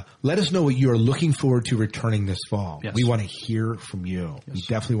 Let us know what you're looking forward to returning this fall. Yes. We want to hear from you. Yes. We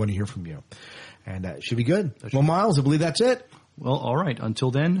definitely want to hear from you, and it should be good. Well, Miles, I believe that's it. Well, all right. Until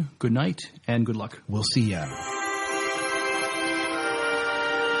then, good night and good luck. We'll see ya.